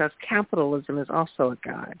around because capitalism is also a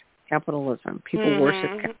god. capitalism. People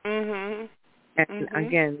worship capitalism. And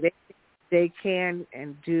again, they can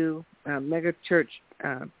and do mega church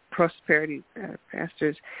prosperity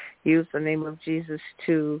pastors use the name of Jesus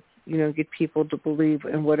to, get people to believe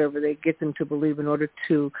in whatever they get them to believe in order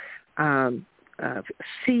to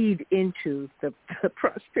seed into the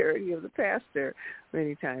prosperity of the pastor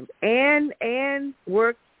many times, and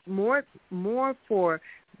work more for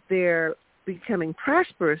their becoming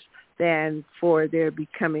prosperous than for their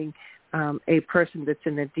becoming a person that's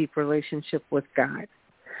in a deep relationship with God.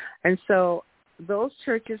 And so those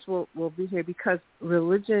churches will be here because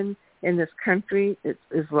religion in this country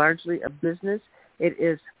is largely a business. It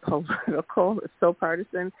is political. It's so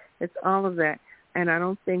partisan. It's all of that. And I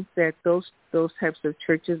don't think that those types of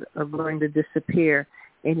churches are going to disappear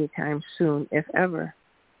anytime soon, if ever.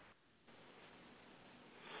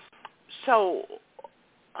 So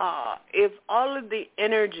if all of the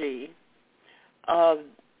energy of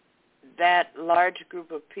that large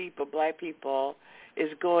group of people, black people,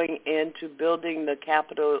 is going into building the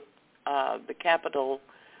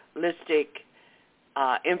capitalistic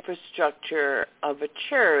infrastructure of a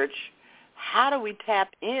church, how do we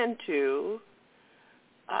tap into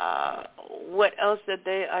what else that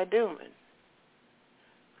they are doing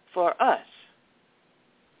for us,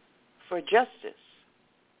 for justice?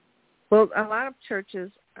 Well, a lot of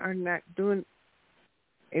churches are not doing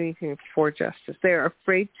anything for justice. They are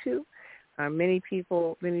afraid to. Many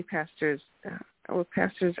pastors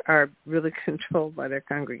are really controlled by their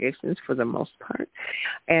congregations for the most part.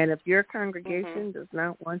 And if your congregation does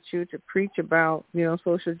not want you to preach about,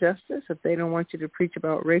 social justice, if they don't want you to preach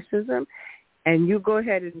about racism, and you go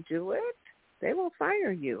ahead and do it, they will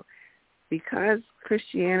fire you. Because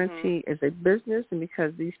Christianity is a business, and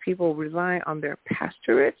because these people rely on their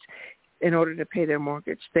pastorates in order to pay their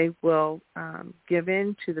mortgage, they will give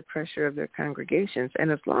in to the pressure of their congregations.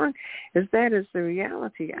 And as long as that is the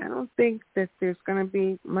reality, I don't think that there's going to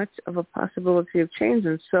be much of a possibility of change.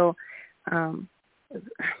 And so,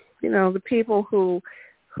 the people who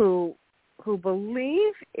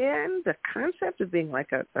believe in the concept of being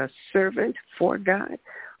like a servant for God,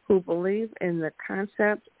 who believe in the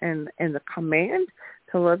concept and the command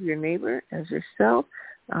to love your neighbor as yourself,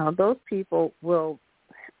 those people will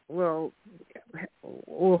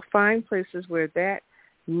find places where that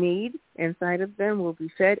need inside of them will be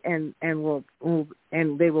fed, and they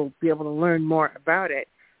will be able to learn more about it.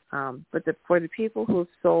 But for the people whose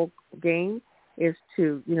sole gain is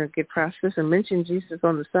to get prosperous and mention Jesus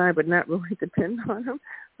on the side, but not really depend on him,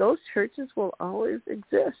 those churches will always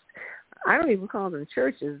exist. I don't even call them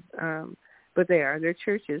churches, but they're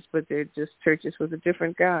churches, but they're just churches with a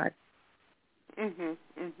different God. I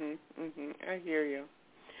hear you.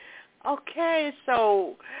 Okay,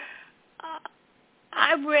 so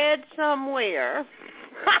I read somewhere,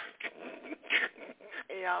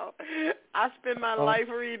 I spend my life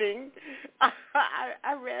reading.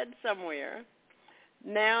 I read somewhere,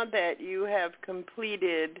 now that you have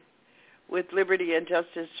completed with Liberty and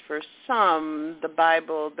Justice for Some, the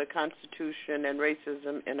Bible, the Constitution, and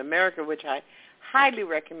Racism in America, which I highly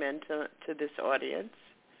recommend to this audience.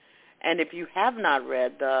 And if you have not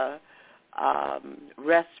read the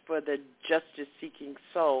Rest for the Justice-Seeking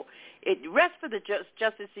Soul. Rest for the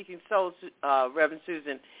Justice-Seeking Soul, Reverend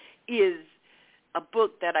Susan, is a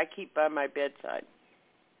book that I keep by my bedside.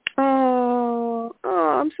 Oh,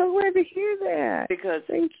 I'm so glad to hear that. Because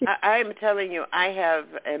thank you. I am telling you, I have,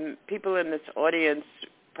 and people in this audience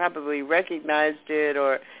probably recognized it,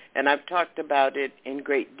 and I've talked about it in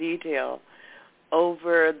great detail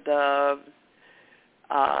over the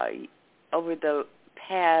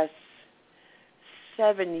past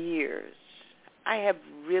 7 years. I have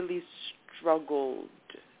really struggled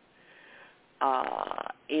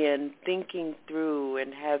in thinking through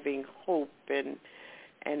and having hope and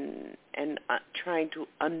trying to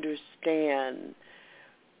understand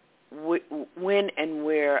when and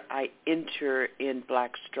where I enter in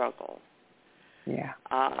black struggle. Yeah.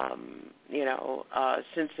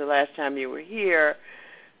 Since the last time you were here,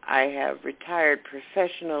 I have retired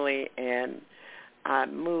professionally and I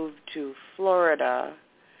moved to Florida,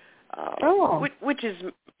 which is,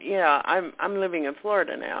 I'm living in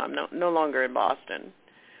Florida now. I'm no longer in Boston.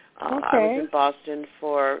 I was in Boston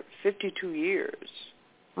for 52 years.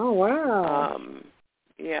 Oh, wow.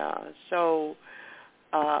 So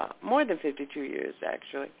more than 52 years,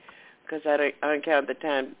 actually, because I don't count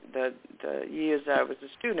the years I was a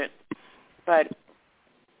student. But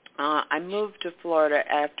I moved to Florida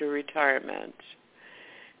after retirement.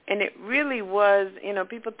 And it really was,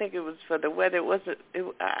 people think it was for the weather. It wasn't,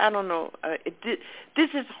 I don't know. This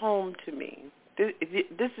is home to me.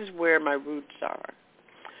 This is where my roots are.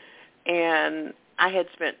 And I had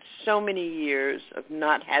spent so many years of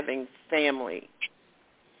not having family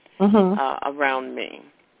around me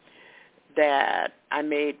that I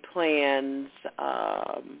made plans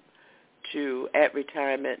at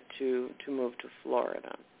retirement to move to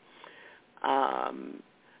Florida.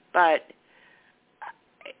 But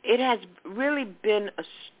it has really been a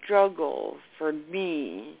struggle for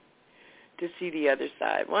me to see the other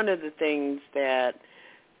side. One of the things that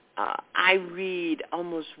I read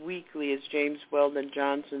almost weekly is James Weldon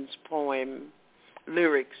Johnson's poem,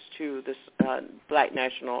 lyrics to the Black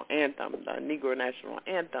National Anthem, the Negro National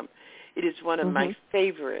Anthem. It is one of my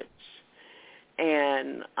favorites.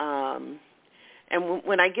 And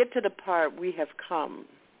when I get to the part, we have come,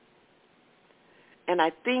 and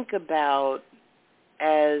I think about,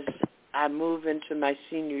 as I move into my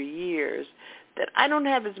senior years, that I don't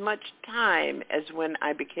have as much time as when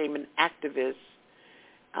I became an activist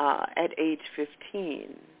at age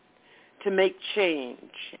 15 to make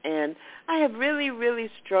change. And I have really, really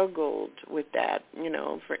struggled with that. You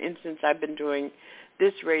know, for instance, I've been doing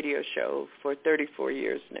this radio show for 34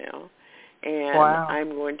 years now, and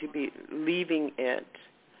I'm going to be leaving it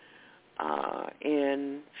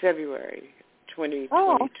in February 2022.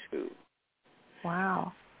 Oh.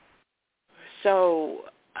 Wow. So,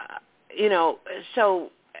 so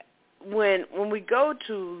when we go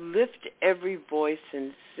to lift every voice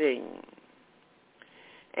and sing,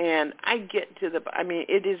 and I get to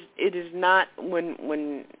it is not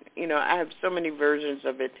when I have so many versions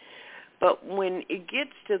of it, but when it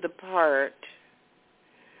gets to the part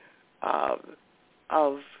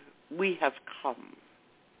of we have come,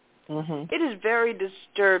 it is very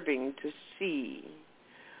disturbing to see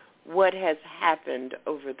what has happened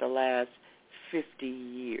over the last 50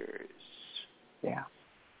 years. Yeah.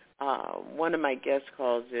 One of my guests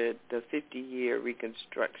calls it the 50-year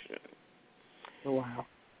reconstruction. Oh, wow.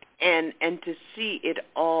 And to see it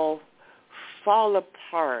all fall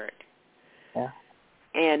apart,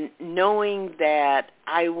 and knowing that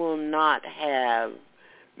I will not have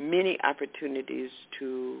many opportunities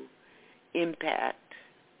to impact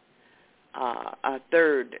a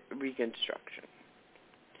third reconstruction.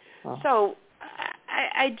 So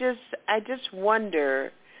I just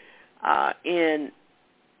wonder in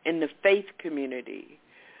the faith community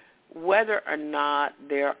whether or not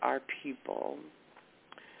there are people,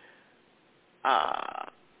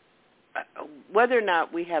 whether or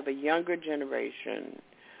not we have a younger generation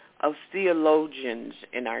of theologians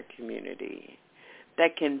in our community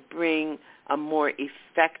that can bring a more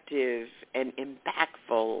effective and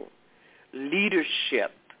impactful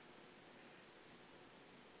leadership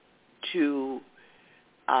to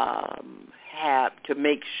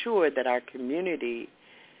make sure that our community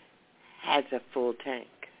has a full tank.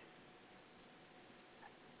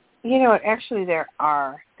 Actually, there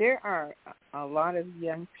are a lot of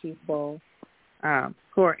young people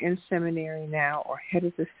who are in seminary now, or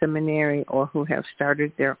headed to seminary, or who have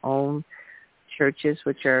started their own churches,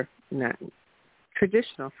 which are not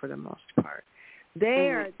traditional for the most part. They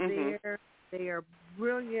are there. They are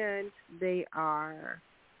brilliant. They are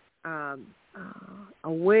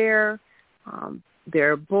aware.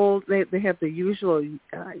 They're bold. They have the usual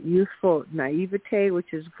youthful naivete,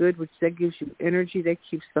 which is good, which that gives you energy, that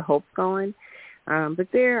keeps the hope going. But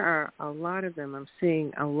there are a lot of them. I'm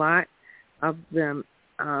seeing a lot of them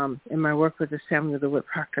in my work with the Samuel the Whit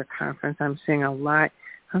Proctor Conference. I'm seeing a lot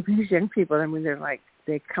of these young people. I mean,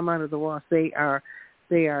 they come out of the walls. They are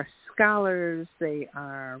scholars, they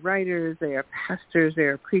are writers, they are pastors, they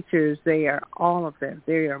are preachers, they are all of them.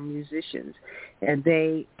 They are musicians, and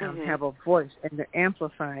they have a voice, and they're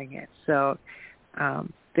amplifying it. So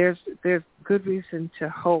there's good reason to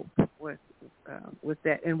hope with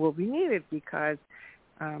that, and will be needed, because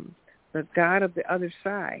the God of the other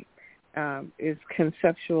side is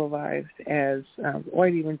conceptualized as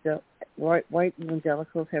white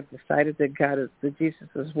evangelicals have decided that that Jesus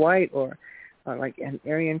is white, or like an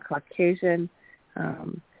Aryan Caucasian,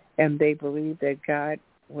 and they believe that God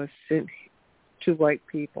was sent to white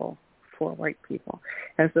people for white people.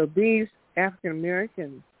 And so these African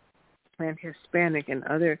American and Hispanic and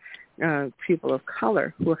other people of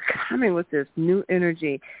color who are coming with this new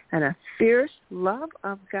energy and a fierce love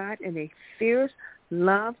of God and a fierce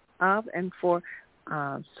love of and for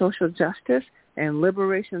social justice and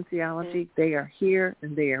liberation theology, they are here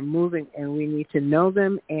and they are moving, and we need to know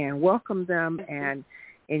them and welcome them and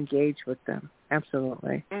engage with them.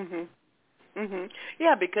 Absolutely.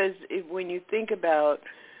 Yeah, because when you think about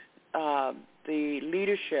the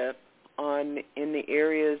leadership in the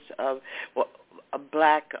areas of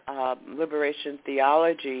Black liberation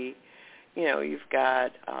theology, you've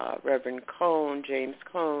got Reverend Cone, James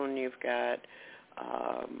Cone. You've got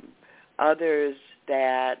others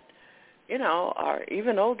that, are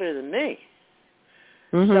even older than me.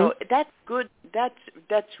 Mm-hmm. So that's good.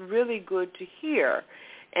 That's really good to hear.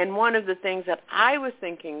 And one of the things that I was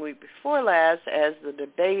thinking week before last, as the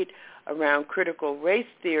debate around critical race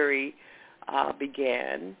theory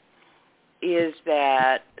began, is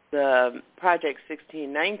that the Project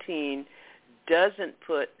 1619 doesn't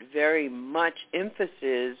put very much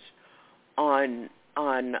emphasis on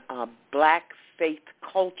black faith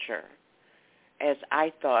culture, as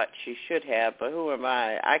I thought she should have, but who am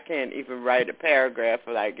I? I can't even write a paragraph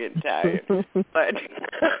without getting tired. But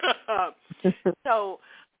so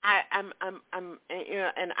I'm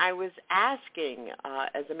and I was asking,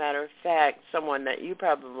 as a matter of fact, someone that you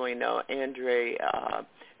probably know, Andre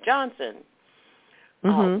Johnson,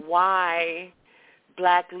 why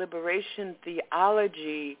black liberation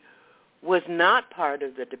theology was not part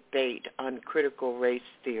of the debate on critical race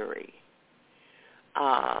theory.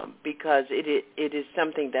 Because it is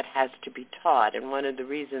something that has to be taught. And one of the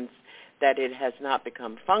reasons that it has not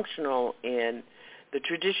become functional in the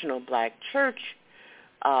traditional black church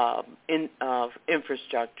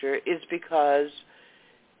infrastructure is because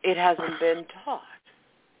it hasn't been taught.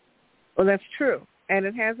 Well, that's true. And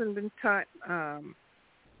it hasn't been taught,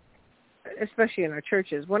 especially in our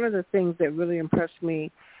churches. One of the things that really impressed me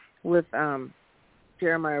with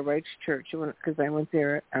Jeremiah Wright's church, because I went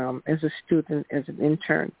there as a student, as an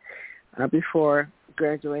intern, before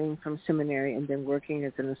graduating from seminary and then working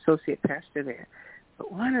as an associate pastor there.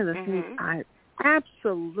 But one of the things I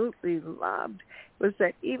absolutely loved was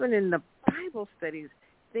that even in the Bible studies,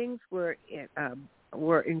 things were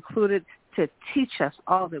included to teach us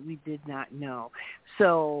all that we did not know.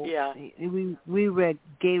 So we read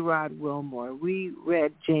Gayrod Wilmore. We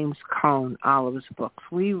read James Cone, all of his books.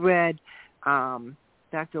 We read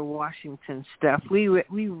Dr. Washington's stuff. We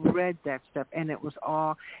read that stuff, and it was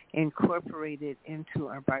all incorporated into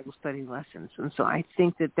our Bible study lessons. And so I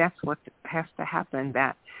think that that's what has to happen,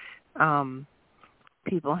 that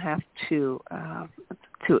people have to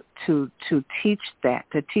teach that,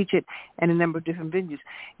 to teach it in a number of different venues.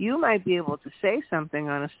 You might be able to say something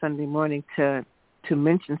on a Sunday morning to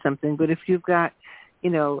mention something, but if you've got,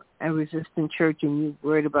 a resistant church and you're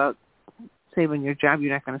worried about saving your job,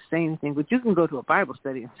 you're not going to say anything, but you can go to a Bible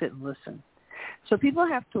study and sit and listen. So people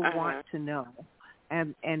have to want to know,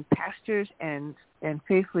 and pastors and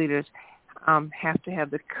faith leaders have to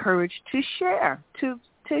have the courage to share, to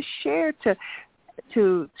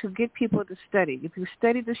get people to study. If you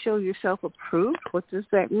study to show yourself approved, what does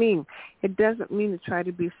that mean? It doesn't mean to try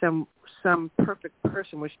to be some perfect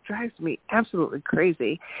person, which drives me absolutely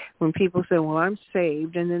crazy when people say, well, I'm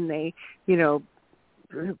saved, and then they,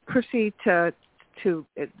 proceed to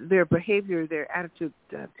their behavior, their attitude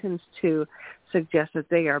tends to suggest that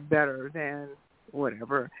they are better than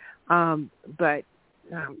whatever. But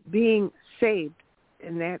being saved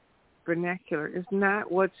in that vernacular is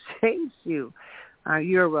not what saves you.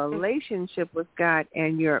 Your relationship with God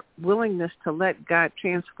and your willingness to let God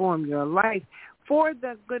transform your life for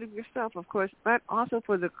the good of yourself, of course, but also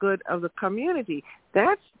for the good of the community.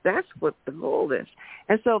 That's what the goal is.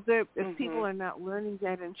 And so if people are not learning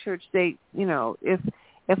that in church, they, if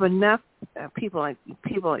enough people at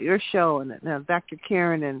your show and Dr.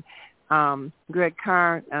 Karen and Greg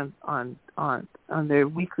Carr on their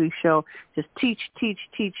weekly show just teach.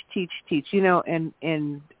 And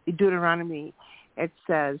in Deuteronomy it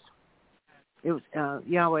says it was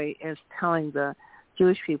Yahweh is telling the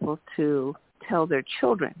Jewish people to tell their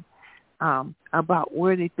children about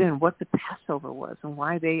where they've been, what the Passover was, and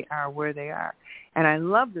why they are where they are. And I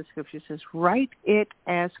love the scripture. It says, write it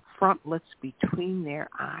as frontlets between their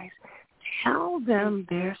eyes. Tell them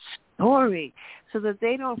their story so that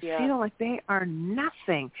they don't feel like they are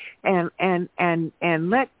nothing, and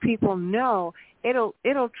let people know it'll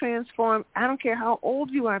transform. I don't care how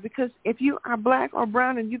old you are, because if you are black or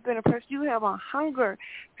brown and you've been oppressed, you have a hunger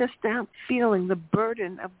to stop feeling the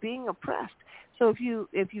burden of being oppressed. So if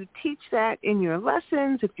you teach that in your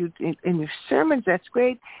lessons, in your sermons, that's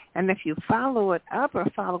great. And if you follow it up or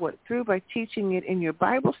follow it through by teaching it in your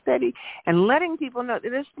Bible study and letting people know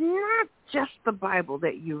that it's not just the Bible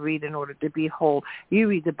that you read in order to be whole. You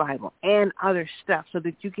read the Bible and other stuff so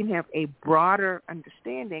that you can have a broader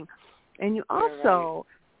understanding. And you also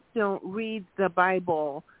don't read the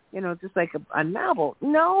Bible, just like a novel.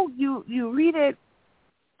 No, you read it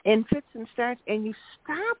in fits and starts, and you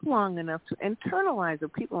stop long enough to internalize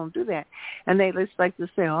it. People don't do that. And they just like to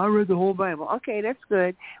say, I read the whole Bible. Okay, that's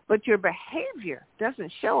good, but your behavior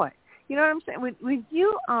doesn't show it. You know what I'm saying? When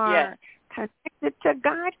you are connected to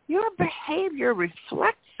God, your behavior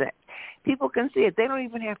reflects it. People can see it. They don't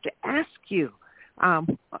even have to ask you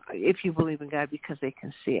if you believe in God because they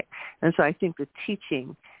can see it. And so I think the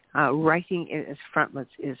teaching, writing it as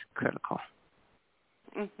frontlets is critical.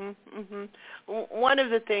 One of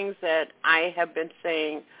the things that I have been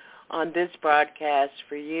saying on this broadcast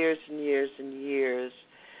for years and years and years,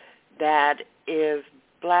 that if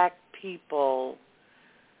Black people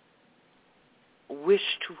wish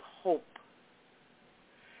to hope,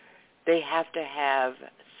 they have to have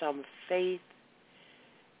some faith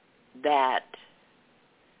that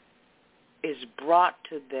is brought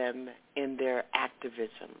to them in their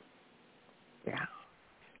activism. Yeah.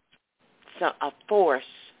 So a force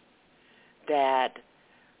that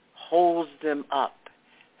holds them up,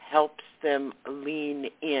 helps them lean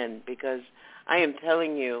in, because I am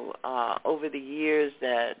telling you, over the years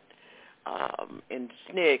that in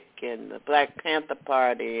SNCC and the Black Panther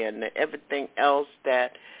Party and everything else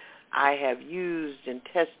that I have used and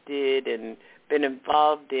tested and been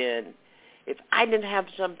involved in, if I didn't have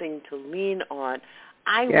something to lean on,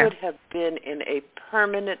 I would have been in a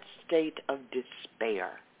permanent state of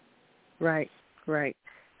despair. Right.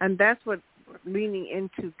 And that's what leaning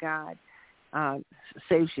into God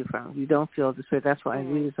saves you from. You don't feel despair. That's why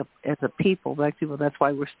we as a people, Black people, that's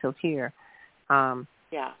why we're still here.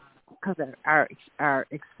 Because our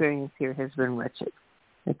experience here has been wretched.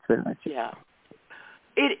 It's been wretched. Yeah.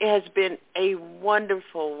 It has been a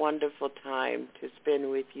wonderful, wonderful time to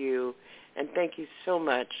spend with you. And thank you so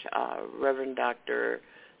much, Reverend Dr.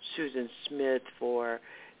 Susan Smith, for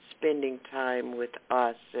spending time with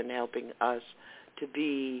us and helping us to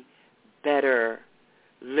be better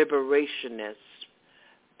liberationists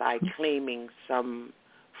by claiming some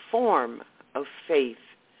form of faith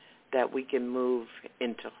that we can move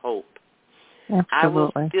into hope. Absolutely.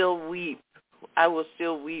 I will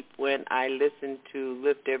still weep when I listen to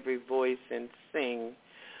Lift Every Voice and Sing,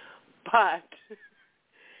 but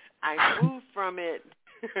I move from it.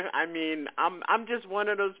 I mean, I'm just one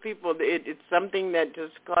of those people. It's something that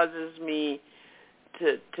just causes me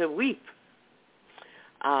to weep.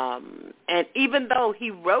 And even though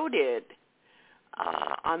he wrote it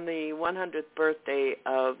on the 100th birthday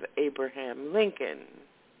of Abraham Lincoln,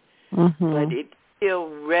 but it still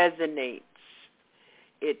resonates.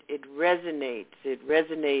 It resonates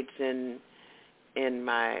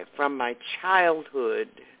from my childhood.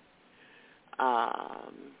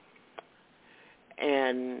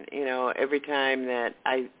 And, you know, every time that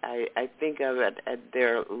I think of it,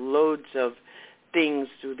 there are loads of things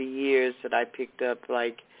through the years that I picked up.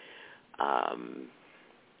 Like, I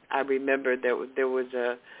remember there was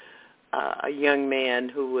a young man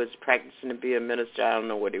who was practicing to be a minister. I don't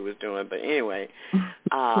know what he was doing, but anyway,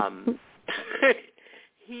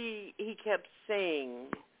 he kept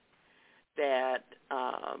saying that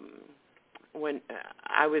when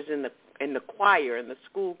I was in the choir, in the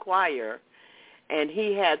school choir, and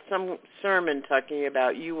he had some sermon talking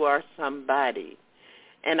about you are somebody.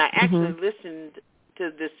 And I actually listened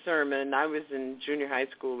to this sermon. I was in junior high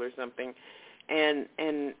school or something. And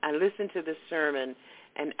I listened to this sermon,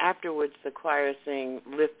 and afterwards the choir sang,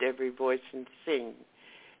 Lift Every Voice and Sing.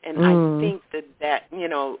 And I think that, you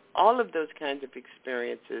know, all of those kinds of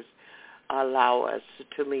experiences allow us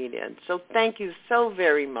to lean in. So thank you so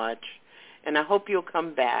very much, and I hope you'll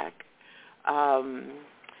come back.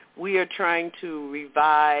 We are trying to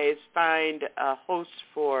find a host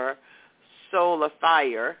for Soul of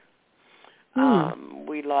Fire.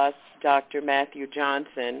 We lost Dr. Matthew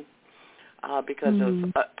Johnson because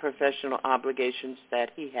of professional obligations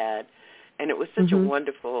that he had. And it was such a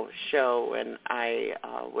wonderful show, and I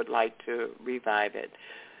would like to revive it.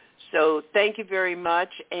 So thank you very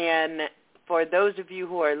much. And for those of you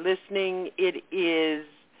who are listening, it is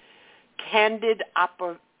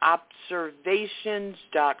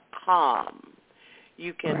candidobservations.com.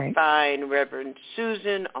 You can find Reverend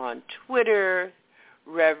Susan on Twitter,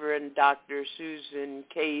 Reverend Dr. Susan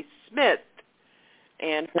K. Smith,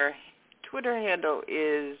 and her Twitter handle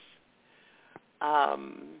is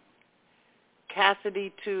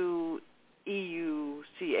Cassidy2EUCH.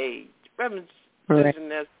 Reverend Susan,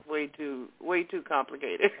 that's way too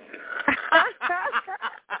complicated.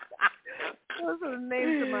 Those are the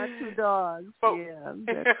names of my two dogs.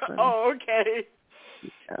 Oh, okay.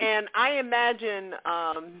 Yeah. And I imagine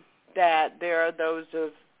that there are those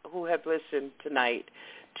who have listened tonight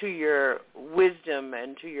to your wisdom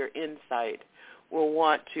and to your insight will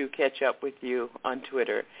want to catch up with you on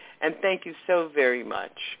Twitter. And thank you so very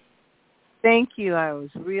much. Thank you. I was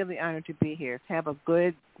really honored to be here. Have a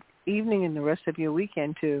good evening and the rest of your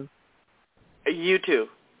weekend, too. You too.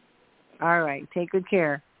 All right. Take good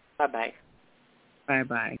care. Bye-bye.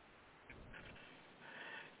 Bye-bye.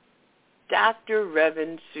 Dr.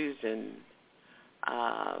 Reverend Susan.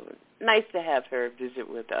 Nice to have her visit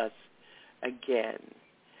with us again.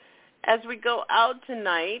 As we go out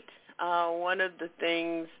tonight, one of the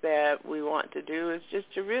things that we want to do is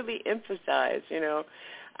just to really emphasize,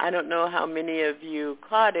 I don't know how many of you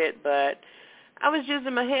caught it, but I was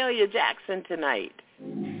using Mahalia Jackson tonight.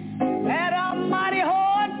 Had a mighty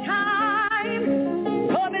hard time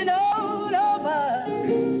coming on over.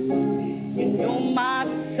 My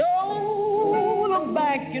soul look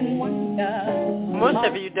back and wonder. Most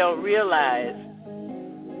of you don't realize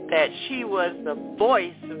that she was the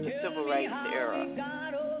voice of the civil rights era.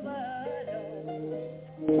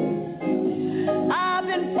 I've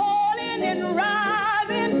been falling and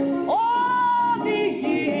rising all these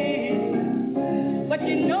years, but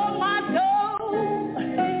my soul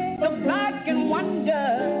look back and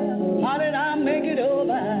wonder, how did I make it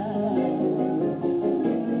over?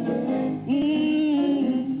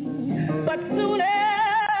 But soon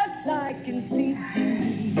as I can see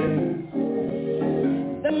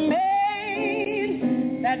the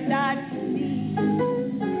maid that died for me,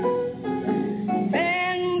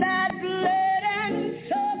 and that bled and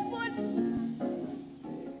suffered.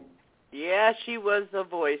 Yeah, she was the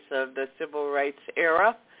voice of the civil rights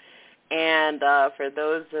era. And for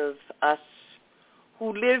those of us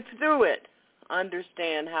who lived through it,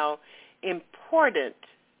 understand how important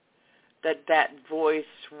that voice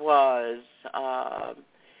was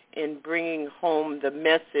in bringing home the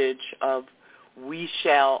message of we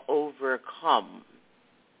shall overcome.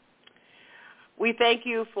 We thank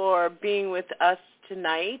you for being with us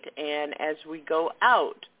tonight, and as we go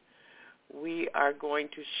out, we are going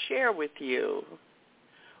to share with you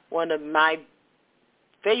one of my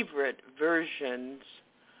favorite versions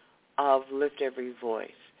of Lift Every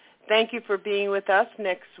Voice. Thank you for being with us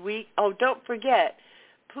next week. Oh, don't forget,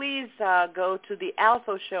 please go to the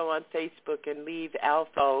Alpha Show on Facebook and leave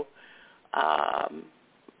Alpha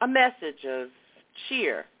a message of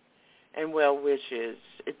cheer and well wishes.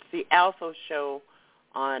 It's the Alpha Show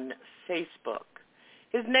on Facebook.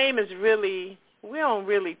 His name is really, we don't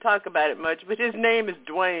really talk about it much, but his name is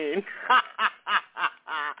Dwayne.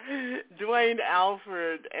 Dwayne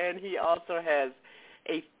Alford, and he also has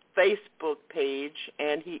a Facebook page,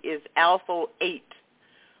 and he is Alpha8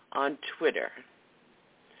 on Twitter.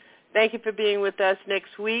 Thank you for being with us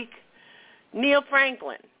next week. Neil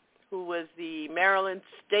Franklin, who was the Maryland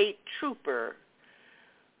State Trooper,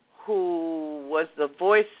 who was the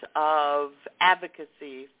voice of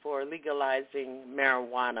advocacy for legalizing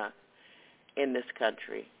marijuana in this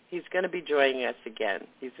country. He's going to be joining us again.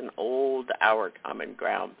 He's an old Our Common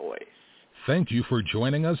Ground voice. Thank you for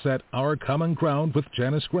joining us at Our Common Ground with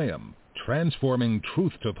Janice Graham, transforming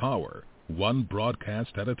truth to power, one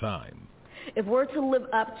broadcast at a time. If we're to live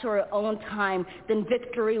up to our own time, then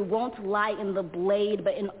victory won't lie in the blade,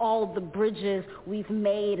 but in all the bridges we've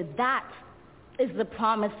made. That is the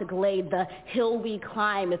promise laid, the hill we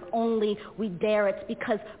climb if only we dare it,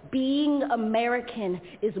 because being American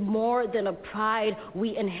is more than a pride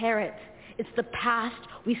we inherit. It's the past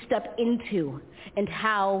we step into and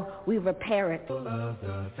how we repair it. Full of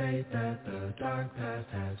the faith that the dark past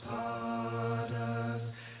has taught us,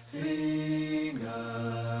 sing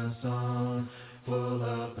a song full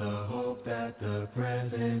of the hope that the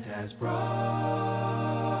present has brought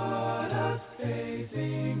us,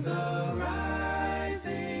 facing the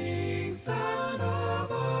rising sun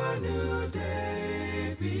of our new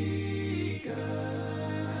day begun.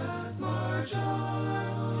 March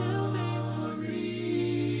on,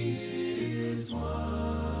 victory is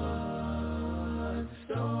won.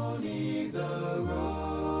 Stoning the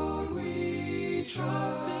road we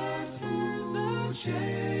trod through,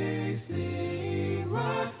 chasing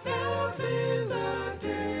ourselves in the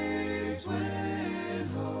days when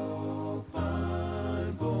hope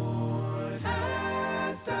unborn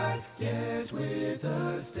has died. Yes, with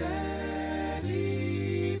a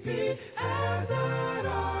steady beat, as at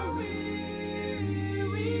our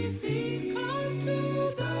weary feet come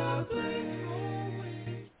to the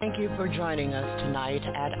place. Thank you for joining us tonight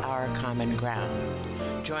at Our Common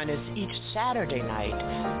Ground. Join us each Saturday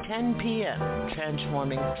night, 10 p.m.,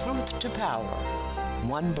 transforming truth to power,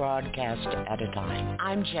 one broadcast at a time.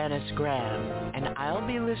 I'm Janice Graham, and I'll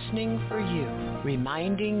be listening for you,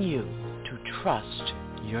 reminding you to trust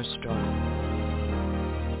your story.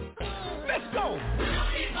 Let's go!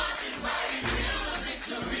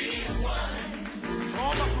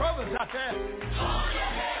 All my brothers out there.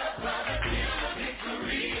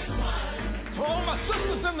 To all my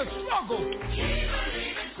sisters in the struggle.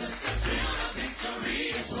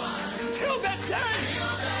 Till that day.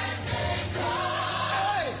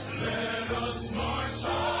 Hey. Let us march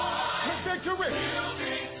on.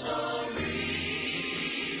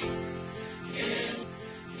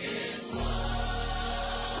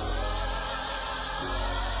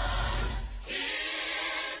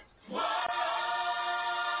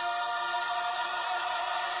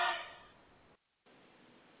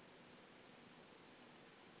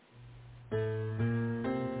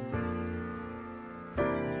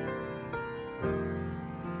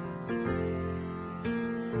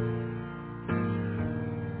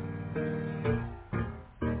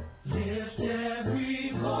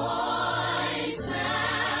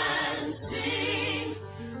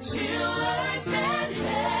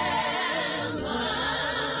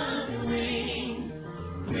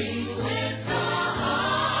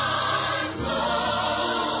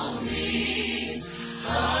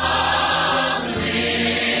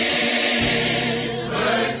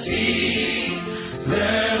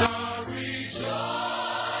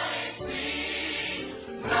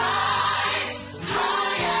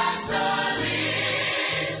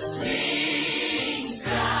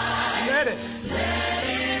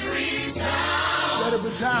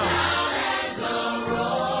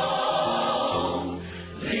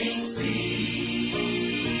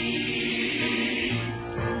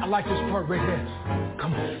 I like this part right here.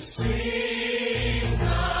 Come on. Sing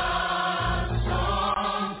a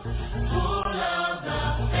song full of the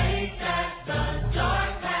faith that the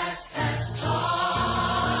dark past has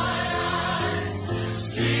taught us.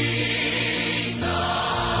 Sing a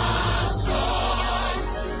song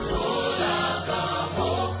full of the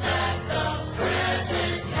hope that the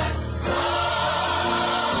present has brought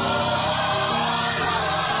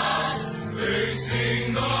us.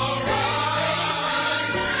 Facing the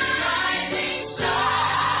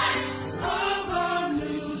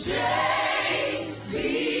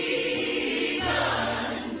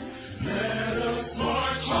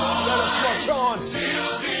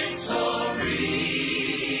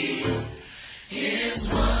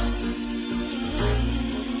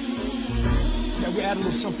add a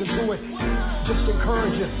little something to it. Just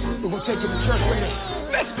encourage you. We're going to take you to church later.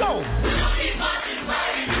 Let's go!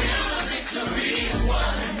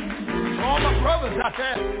 All my brothers out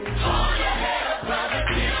there. Hold your head up, brother,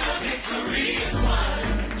 till the victory is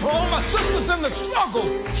won. To all my sisters in the struggle.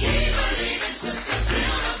 Keep believing, sister,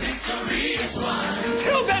 till the victory is won.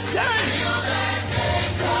 Until that day. Till that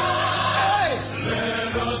day comes. Hey!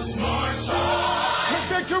 Let us march on.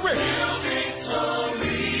 To victory.